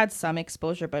still had some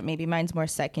exposure, but maybe mine's more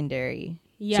secondary.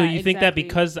 Yeah. So you think that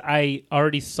because I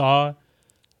already saw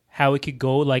how it could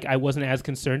go, like I wasn't as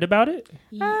concerned about it?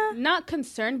 Not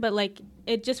concerned, but like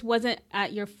it just wasn't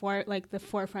at the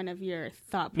forefront of your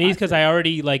thought process. Maybe it's because I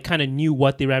already like kind of knew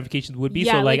what the ramifications would be,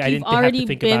 so like I didn't have to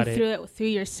think about it. You've already been through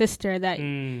your sister, that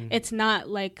it's not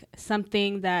like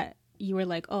something that you were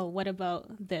like, oh, what about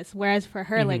this? Whereas for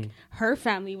her, like her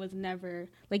family was never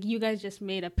like, you guys just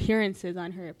made appearances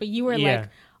on her, but you were like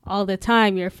all the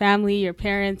time, your family, your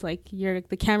parents, like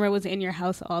the camera was in your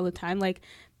house all the time, like.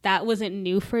 That wasn't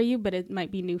new for you, but it might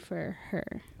be new for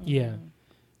her. Yeah.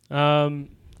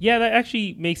 That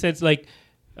actually makes sense. Like,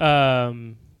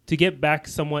 to get back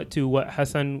somewhat to what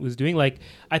Hasan was doing, like,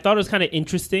 I thought it was kind of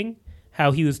interesting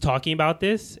how he was talking about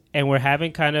this, and we're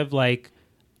having kind of like,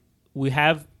 we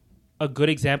have a good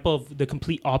example of the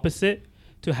complete opposite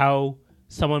to how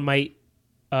someone might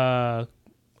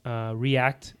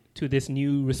react to this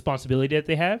new responsibility that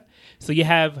they have. So you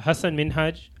have Hassan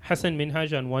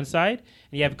Minhaj on one side,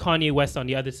 and you have Kanye West on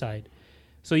the other side.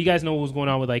 So you guys know what was going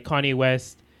on with like Kanye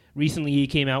West. Recently, he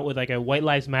came out with like a White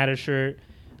Lives Matter shirt,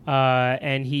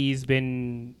 and he's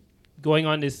been going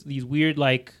on these weird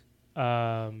like,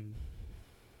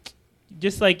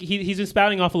 just like he's been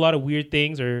spouting off a lot of weird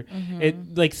things, or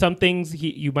it like some things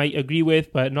you might agree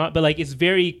with, but not. But like it's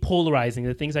very polarizing,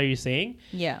 the things that you're saying.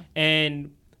 Yeah.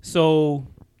 And so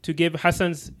to give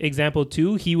Hassan's example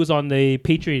too, he was on the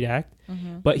Patriot Act,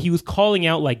 but he was calling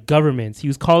out like governments. He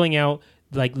was calling out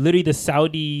like literally the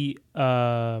Saudi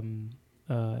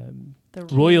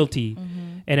royalty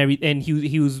and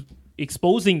he was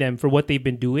exposing them for what they've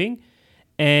been doing,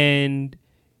 and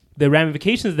the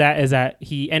ramifications of that is that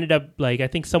he ended up like, I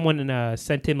think someone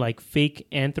sent him like fake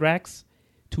anthrax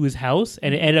to his house,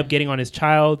 and it ended up getting on his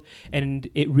child, and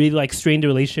it really like strained the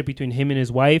relationship between him and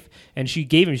his wife. And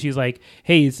she's like,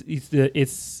 hey, it's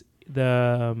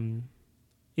the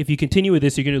if you continue with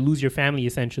this, you're going to lose your family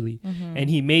essentially. And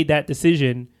he made that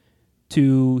decision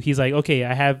he's like, okay,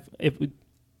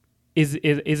 is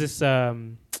this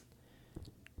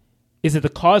is it the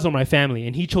cause or my family?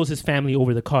 And he chose his family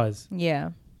over the cause.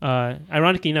 Yeah.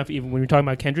 Ironically enough, even when we're talking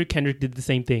about Kendrick did the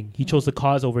same thing. He chose the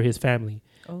cause over his family,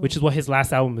 which is what his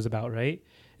last album is about, right?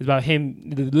 It's about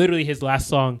him. Literally, his last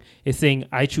song is saying,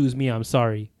 "I choose me. I'm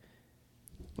sorry."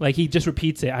 Like he just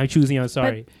repeats it. "I choose me. I'm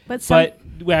sorry." But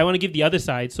I want to give the other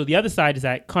side. So the other side is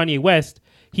that Kanye West,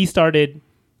 he started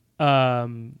not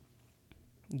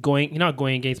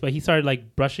going against, but he started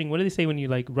like brushing. What do they say when you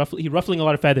like ruffling a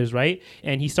lot of feathers, right?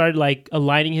 And he started like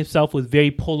aligning himself with very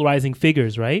polarizing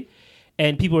figures, right?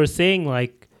 And people were saying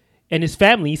like, and his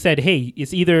family said, hey,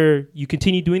 it's either you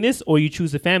continue doing this or you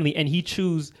choose the family. And he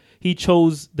chose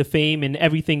the fame and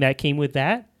everything that came with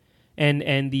that,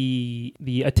 and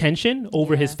the attention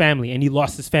over his family, and he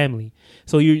lost his family.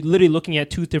 So you're literally looking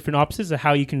at two different opposites of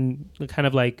how you can kind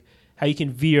of like how you can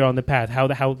veer on the path, how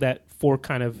that fork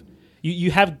kind of,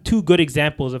 you have two good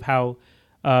examples of how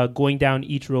going down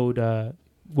each road,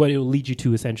 what it will lead you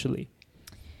to essentially.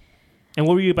 And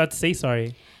what were you about to say?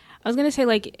 Sorry. I was gonna say,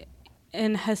 like,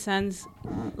 in Hassan's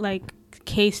like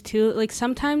case too, like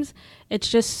sometimes it's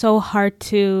just so hard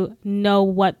to know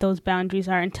what those boundaries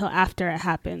are until after it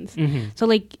happens. So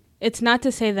like, it's not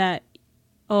to say that,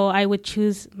 oh, I would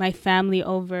choose my family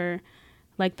over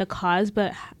like the cause,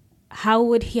 but how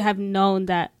would he have known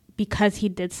that because he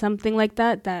did something like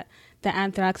that the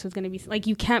anthrax was going to be like,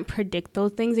 you can't predict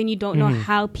those things, and you don't know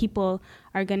how people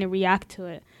are going to react to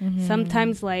it.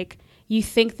 Sometimes like you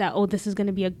think that, oh, this is going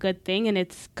to be a good thing, and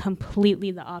it's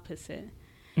completely the opposite.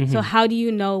 So how do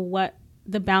you know what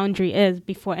the boundary is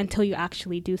until you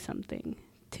actually do something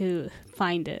to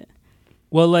find it?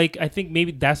 Well, like, I think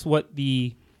maybe that's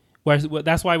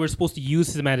that's why we're supposed to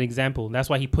use him as an example. And that's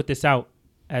why he put this out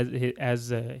as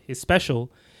his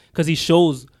special, because he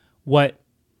shows what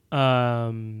do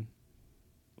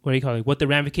you call it? What the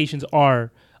ramifications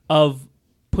are of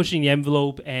pushing the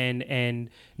envelope and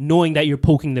knowing that you're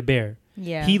poking the bear.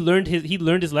 Yeah. He learned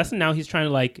his lesson. Now he's trying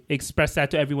to like express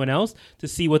that to everyone else to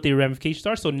see what the ramifications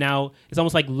are. So now it's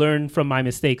almost like learn from my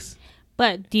mistakes.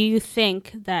 But do you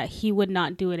think that he would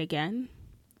not do it again?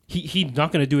 He's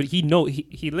not going to do it. He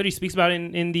literally speaks about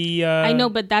it in the I know,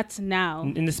 but that's now.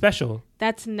 In the special.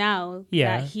 That's now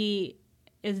that he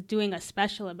is doing a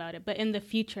special about it. But in the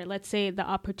future, let's say the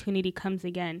opportunity comes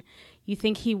again, you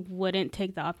think he wouldn't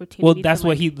take the opportunity? Well, that's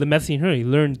what the message he heard. He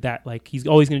learned that like he's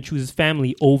always going to choose his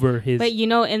family over his. But you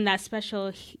know, in that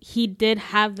special, he did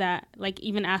have that, like,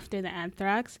 even after the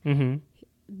anthrax,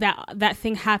 that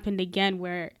thing happened again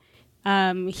where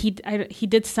he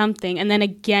did something, and then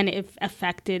again it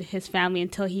affected his family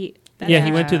until he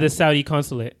went to the Saudi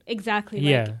consulate. Exactly.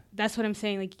 Like, that's what I'm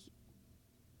saying. Like,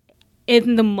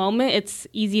 in the moment, it's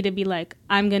easy to be like,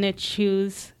 I'm gonna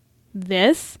choose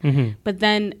this, but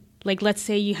then, like, let's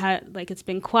say you had, like, it's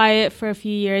been quiet for a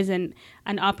few years and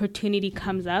an opportunity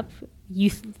comes up, you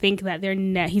think that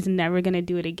he's never gonna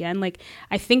do it again. Like,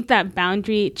 I think that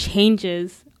boundary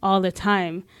changes all the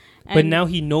time. But now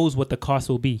he knows what the cost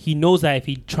will be. He knows that if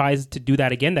he tries to do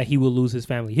that again, that he will lose his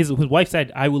family. His wife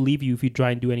said, I will leave you if you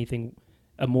try and do anything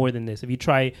more than this. If you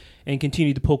try and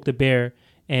continue to poke the bear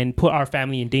and put our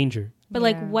family in danger. But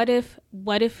like, what if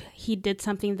he did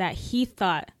something that he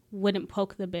thought wouldn't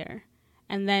poke the bear,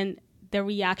 and then the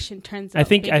reaction turns out I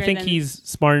think he's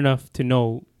smart enough to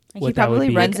know what he probably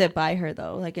runs it by her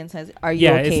though, like, and says, "Are you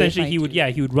okay?" Essentially he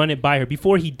would run it by her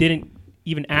before he didn't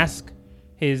even ask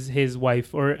his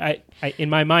wife, or I in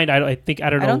my mind I don't know.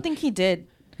 I don't think he did.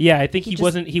 Yeah, I think He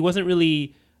he wasn't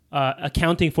really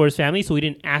accounting for his family, so he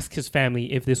didn't ask his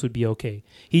family if this would be okay.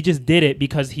 He just did it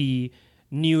because he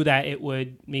knew that it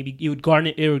would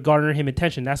garner him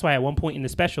attention. That's why at one point in the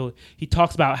special he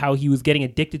talks about how he was getting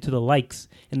addicted to the likes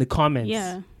and the comments.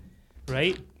 Yeah.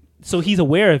 Right? So he's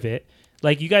aware of it.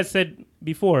 Like you guys said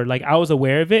before, like I was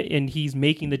aware of it, and he's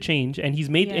making the change, and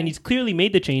he's clearly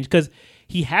made the change because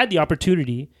he had the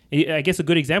opportunity. I guess a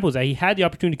good example is that he had the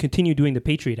opportunity to continue doing the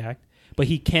Patriot Act, but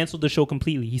he canceled the show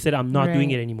completely. He said, I'm not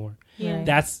doing it anymore. Yeah.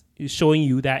 That's showing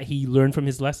you that he learned from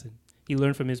his lesson. He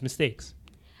learned from his mistakes.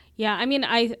 Yeah, I mean,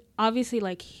 I obviously,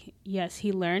 like, yes,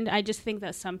 he learned. I just think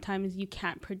that sometimes you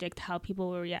can't predict how people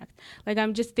will react. Like,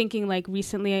 I'm just thinking, like,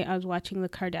 recently I was watching the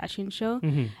Kardashian show,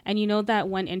 and you know that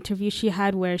one interview she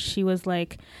had where she was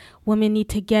like, women need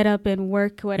to get up and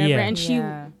work, whatever. Yeah. And she,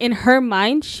 in her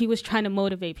mind, she was trying to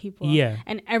motivate people. Yeah.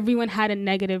 And everyone had a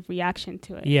negative reaction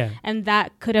to it. Yeah. And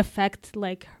that could affect,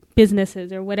 like,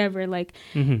 businesses or whatever. Like,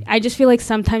 I just feel like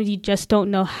sometimes you just don't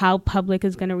know how public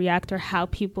is going to react or how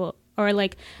people, or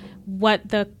like what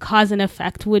the cause and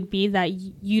effect would be, that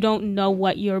you don't know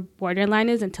what your borderline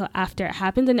is until after it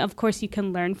happens. And of course you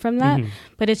can learn from that,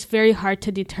 but it's very hard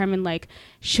to determine, like,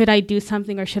 should I do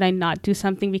something or should I not do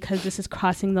something because this is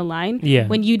crossing the line,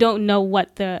 when you don't know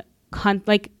what the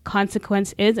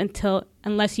consequence is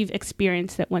unless you've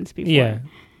experienced it once before. Yeah.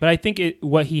 But I think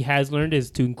what he has learned is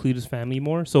to include his family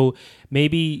more. So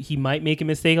maybe he might make a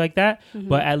mistake like that,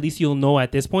 but at least you'll know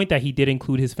at this point that he did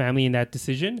include his family in that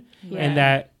decision, and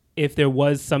that if there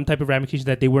was some type of ramification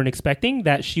that they weren't expecting,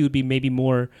 that she would be maybe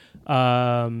more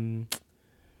not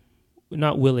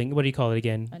willing. What do you call it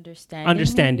again?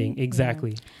 Understanding.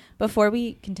 Exactly. Yeah. Before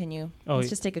we continue, let's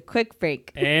just take a quick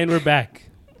break. And we're back.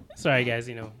 Sorry, guys.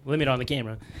 Limit on the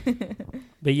camera.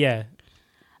 But yeah.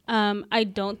 I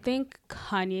don't think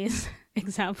Kanye's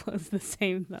example is the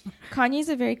same though. Kanye's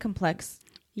a very complex.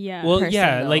 Yeah. Well, person,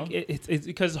 yeah, though. like it's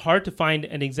because it's hard to find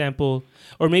an example,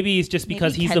 or maybe it's just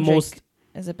because Maybe he's Kendrick the most.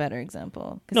 Is a better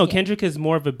example. No, Kendrick is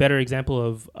more of a better example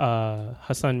of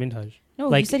Hassan Minhaj. No,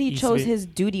 like, you said he chose his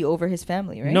duty over his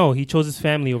family, right? No, he chose his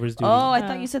family over his duty. Oh, I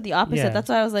thought you said the opposite. Yeah. That's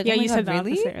why I was like, Yeah, oh my you God, said the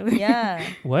really? opposite earlier. Yeah.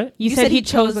 What? You said he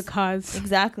chose the cause.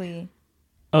 Exactly.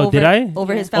 Oh, did I?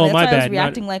 Over his family. Oh, That's my why I was bad.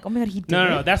 reacting like, oh my God, he did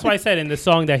No. it. That's why I said in the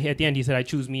song that at the end he said, "I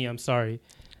choose me. I'm sorry."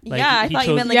 Like, yeah, I he thought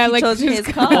you chose- meant like he chose his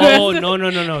cause. Oh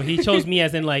no! He chose me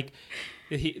as in like,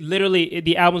 he literally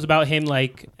the album's about him,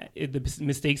 like the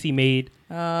mistakes he made,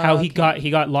 how he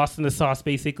got lost in the sauce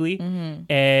basically,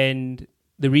 and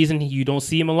the reason you don't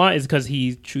see him a lot is because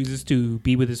he chooses to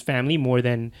be with his family more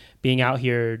than being out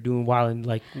here doing wild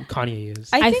like Kanye is.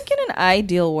 I think in an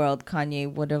ideal world,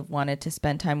 Kanye would have wanted to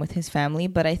spend time with his family,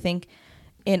 but I think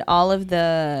in all of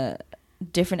the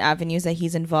different avenues that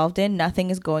he's involved in,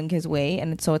 nothing is going his way,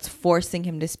 and so it's forcing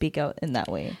him to speak out in that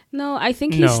way. No, I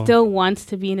think he still wants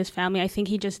to be in his family. I think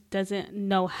he just doesn't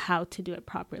know how to do it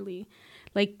properly.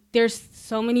 Like, there's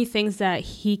so many things that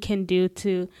he can do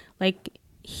to, like,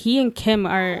 he and Kim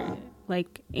are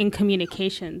like in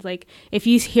communications. Like, if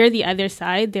you hear the other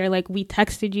side, they're like, we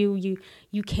texted you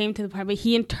came to the party, but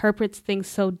he interprets things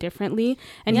so differently.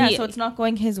 And so it's not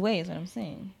going his way is what I'm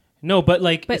saying. No, but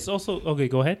it's also okay.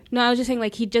 Go ahead. No, I was just saying,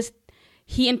 like,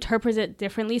 he interprets it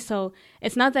differently. So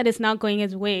it's not that it's not going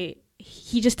his way.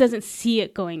 He just doesn't see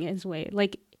it going his way.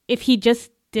 Like, if he just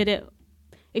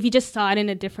saw it in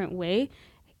a different way,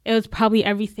 it was probably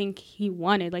everything he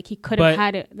wanted. Like, he could have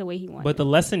had it the way he wanted. But the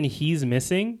lesson he's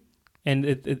missing,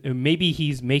 and maybe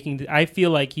he's making, I feel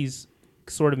like he's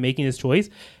sort of making this choice,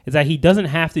 is that he doesn't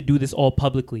have to do this all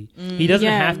publicly. He doesn't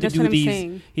have to do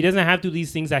these. He doesn't have to do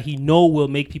these things that he know will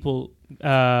make people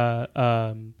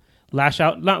not lash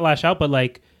out, but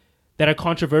like that are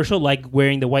controversial, like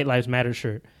wearing the White Lives Matter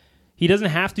shirt. He doesn't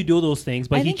have to do those things,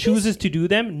 but he chooses to do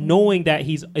them, knowing that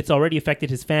it's already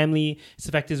affected his family, it's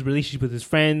affected his relationship with his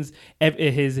friends,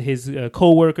 his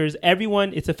co-workers,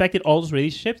 everyone. It's affected all those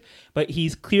relationships, but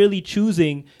he's clearly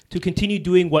choosing to continue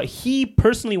doing what he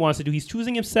personally wants to do. He's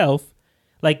choosing himself,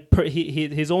 like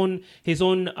his own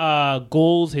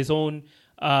goals, his own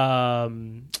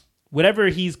whatever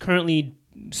he's currently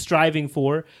striving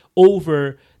for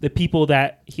over the people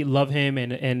that he love him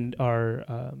and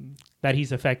are that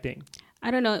he's affecting. I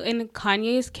don't know. In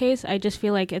Kanye's case, I just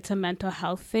feel like it's a mental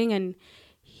health thing, and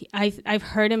I've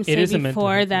heard him say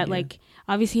before that like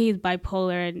obviously he's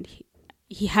bipolar and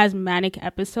he has manic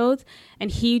episodes,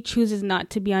 and he chooses not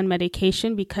to be on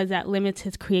medication because that limits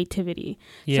his creativity.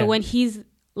 So when he's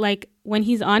like when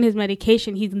he's on his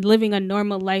medication, he's living a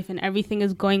normal life and everything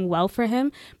is going well for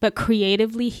him. But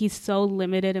creatively, he's so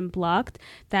limited and blocked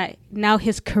that now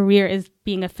his career is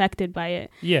being affected by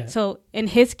it. Yeah. So in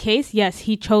his case, yes,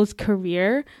 he chose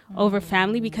career over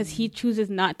family because he chooses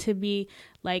not to be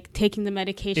like taking the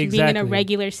medication, being in a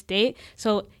regular state.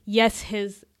 So yes,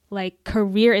 his like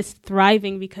career is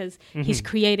thriving because he's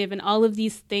creative, and all of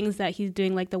these things that he's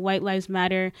doing, like the White Lives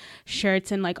Matter shirts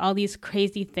and like all these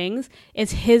crazy things,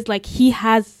 is his, like, he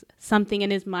has something in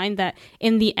his mind that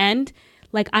in the end,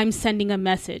 like, I'm sending a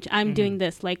message, I'm doing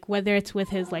this, like whether it's with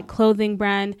his like clothing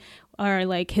brand or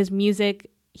like his music,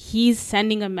 he's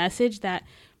sending a message that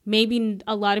maybe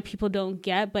a lot of people don't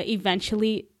get, but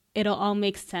eventually it'll all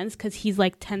make sense because he's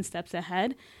like 10 steps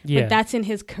ahead. But that's in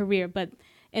his career. But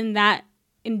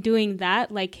in doing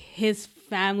that, like, his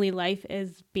family life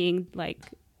is being like,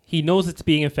 he knows it's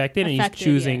being affected and he's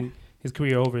choosing his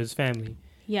career over his family.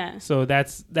 Yeah. So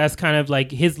that's kind of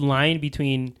like his line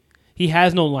between, he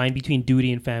has no line between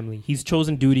duty and family. He's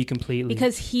chosen duty completely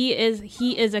because he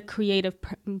is a creative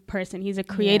person. He's a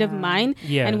creative mind.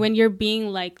 Yeah. And when you're being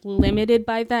like limited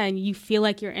by that and you feel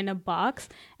like you're in a box,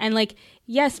 and like,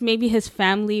 yes, maybe his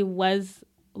family was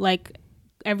like,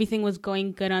 everything was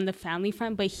going good on the family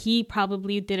front, but he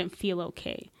probably didn't feel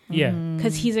okay. Yeah.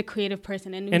 Because he's a creative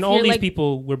person. And all these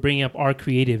people we're bringing up are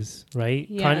creatives, right?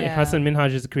 Yeah. Hasan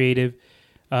Minhaj is a creative.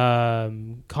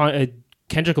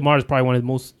 Kendrick Lamar is probably one of the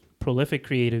most prolific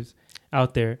creatives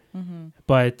out there.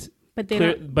 But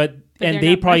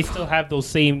they probably still have those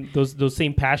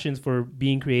same passions for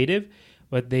being creative,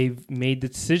 but they've made the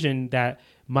decision that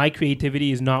my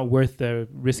creativity is not worth the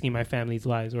risking my family's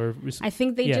lives. I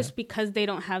think they just, because they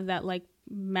don't have that like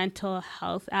mental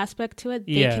health aspect to it,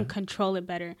 they can control it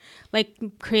better. Like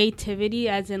creativity,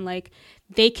 as in like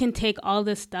they can take all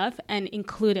this stuff and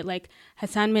include it. Like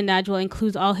Hasan Minhaj will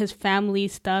include all his family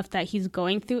stuff that he's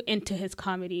going through into his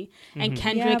comedy, and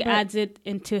Kendrick adds it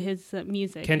into his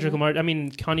music. Kendrick Lamar, I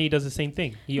mean, Kanye does the same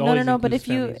thing. But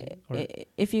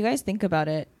if you guys think about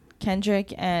it,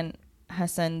 Kendrick and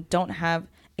Hasan don't have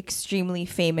extremely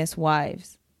famous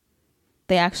wives.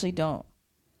 They actually don't.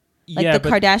 Like the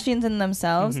Kardashians in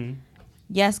themselves,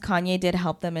 yes, Kanye did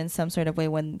help them in some sort of way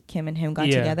when Kim and him got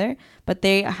together, but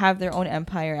they have their own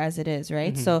empire as it is,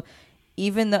 right? So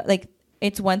even though, like,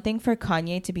 it's one thing for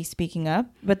Kanye to be speaking up,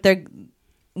 but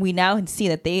we now see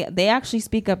that they actually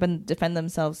speak up and defend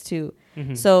themselves too.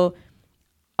 So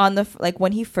on the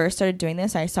when he first started doing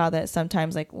this, I saw that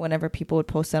sometimes, like, whenever people would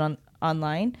post it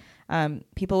online,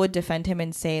 people would defend him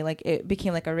and say like it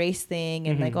became like a race thing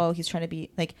and like, oh, he's trying to be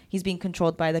like, he's being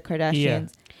controlled by the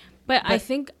Kardashians. But I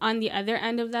think on the other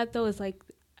end of that though is like,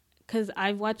 because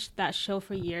I've watched that show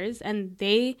for years and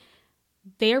they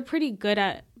are pretty good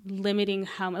at limiting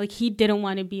how, like, he didn't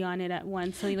want to be on it at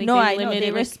once, so like, I know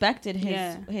they respected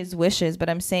his wishes, but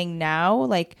I'm saying now,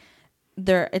 like,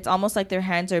 it's almost like their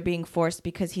hands are being forced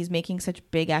because he's making such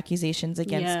big accusations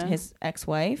against his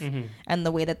ex-wife and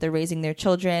the way that they're raising their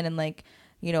children and, like,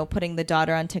 you know, putting the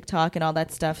daughter on TikTok and all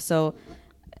that stuff. So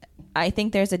I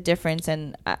think there's a difference.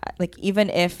 And like, even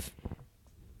if,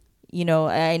 you know,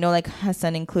 I know like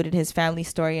Hasan included his family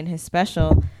story in his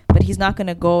special, but he's not going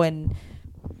to go and,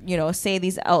 you know, say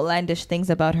these outlandish things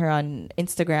about her on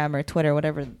Instagram or Twitter,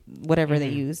 whatever they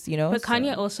use, you know. But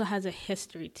Kanye also has a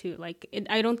history too. Like,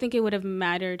 I don't think it would have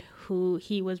mattered who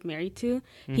he was married to.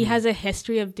 He has a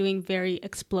history of doing very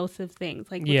explosive things,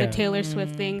 like with the Taylor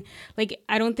Swift thing. Like,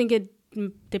 I don't think it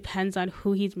depends on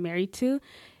who he's married to.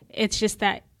 It's just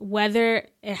that whether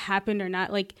it happened or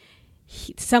not, like,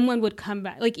 someone would come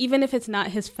back, like, even if it's not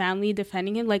his family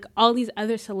defending him, like, all these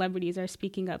other celebrities are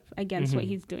speaking up against what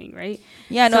he's doing, right?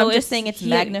 Yeah, no, so I'm just saying it's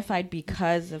magnified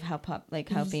because of how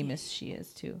famous she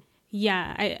is too.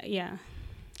 I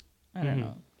don't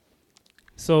know.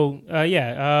 So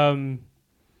I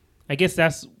guess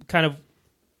that's kind of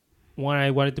one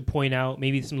I wanted to point out,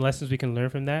 maybe some lessons we can learn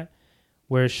from that,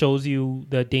 where it shows you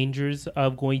the dangers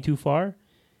of going too far,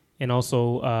 and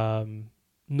also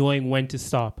knowing when to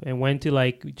stop and when to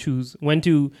like choose, when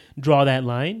to draw that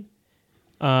line,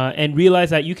 and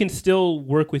realize that you can still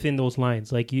work within those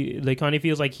lines. Like Kanye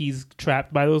feels like he's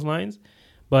trapped by those lines,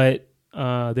 but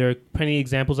there are plenty of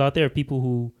examples out there of people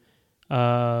who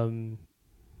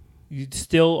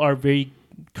still are very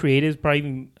creative. Probably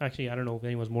even, actually, I don't know if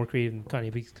anyone's more creative than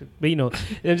Kanye, but you know,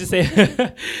 I'm just saying.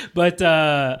 But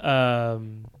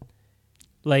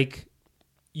like,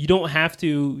 you don't have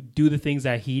to do the things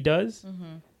that he does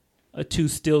to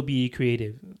still be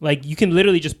creative. Like, you can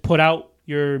literally just put out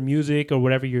your music or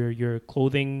whatever, your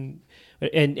clothing,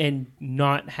 and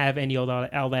not have any all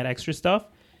that extra stuff,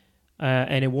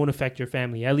 and it won't affect your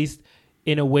family. At least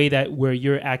in a way that where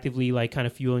you're actively like kind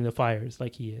of fueling the fires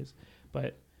like he is.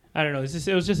 But I don't know.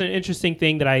 It was just an interesting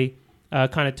thing that I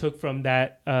kind of took from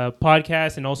that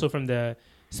podcast and also from the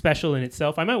special in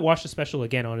itself. I might watch the special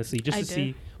again, honestly, just to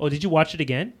see. Oh, did you watch it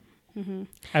again? Mm-hmm.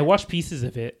 I watched pieces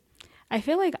of it. I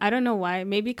feel like, I don't know why,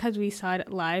 maybe because we saw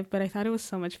it live, but I thought it was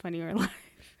so much funnier live.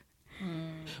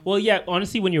 Well, yeah,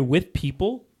 honestly, when you're with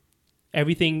people,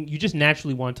 everything, you just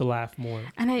naturally want to laugh more.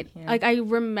 And I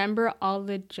remember all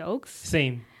the jokes.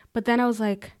 Same. But then I was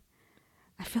like,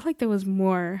 I feel like there was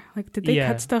more. Like, did they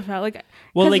cut stuff out? Like,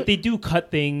 well, like they do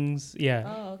cut things. Yeah.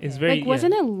 Oh, okay. It's very, like,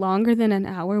 wasn't it longer than an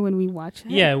hour when we watched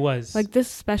it? Yeah, it was. Like, this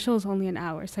special is only an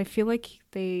hour. So I feel like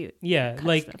they cut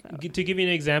like stuff out. To give you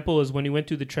an example is when he went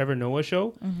to the Trevor Noah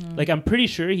show, like I'm pretty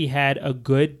sure he had a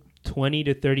good 20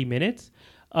 to 30 minutes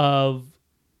of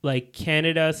like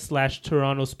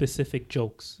Canada/Toronto specific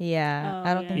jokes. Yeah,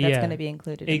 I don't think that's going to be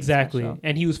included. Exactly. In the special.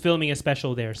 And he was filming a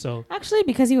special there, so actually,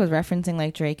 because he was referencing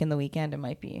like Drake and The Weeknd, it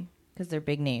might be because they're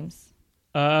big names.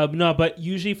 No, but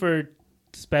usually for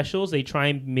specials they try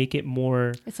and make it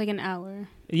more. It's like an hour.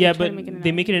 Yeah, but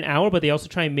they make it an hour, but they also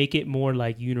try and make it more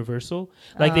like universal.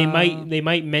 Like they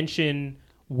might mention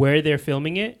where they're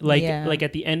filming it, like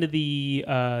at the end of the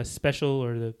special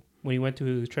or when he went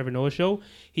to the Trevor Noah show,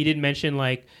 he did mention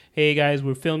like, "Hey guys,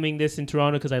 we're filming this in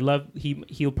Toronto because I love."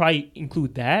 He'll probably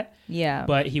include that,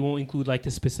 but he won't include like the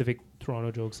specific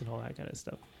Toronto jokes and all that kind of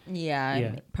stuff.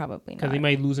 Yeah. Probably not. Because they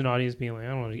might lose an audience being like, I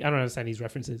don't understand these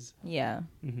references. Yeah.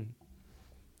 Mm-hmm.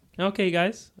 Okay,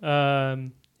 guys. Have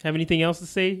anything else to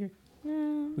say here?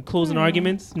 We closing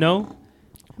arguments? No.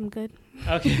 I'm good.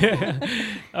 Okay.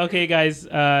 Okay, guys.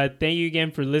 Thank you again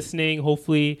for listening.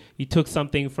 Hopefully, you took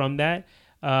something from that.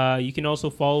 You can also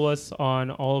follow us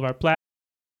on all of our platforms.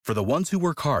 For the ones who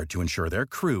work hard to ensure their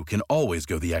crew can always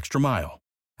go the extra mile,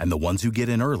 and the ones who get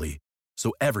in early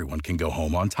so everyone can go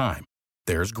home on time,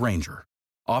 there's Grainger,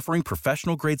 offering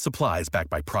professional-grade supplies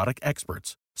backed by product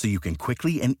experts so you can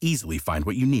quickly and easily find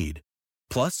what you need.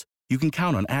 Plus, you can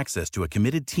count on access to a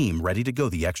committed team ready to go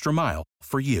the extra mile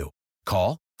for you.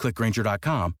 Call, click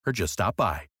Grainger.com, or just stop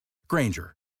by.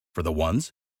 Grainger, for the ones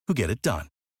who get it done.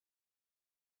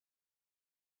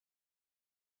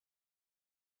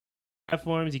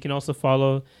 Platforms. You can also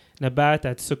follow Nabat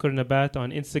at Sukar Nabat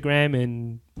on Instagram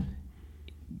and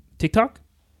TikTok.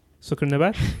 Sukar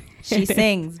Nabat. She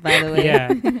sings, by the way. Yeah.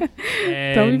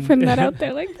 Don't be putting that out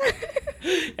there like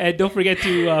that. And don't forget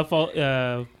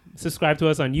to subscribe to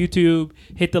us on YouTube.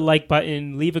 Hit the like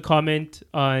button. Leave a comment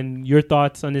on your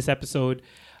thoughts on this episode.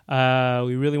 We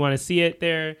really want to see it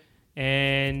there.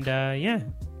 And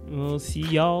we'll see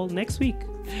y'all next week.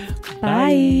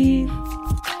 Bye.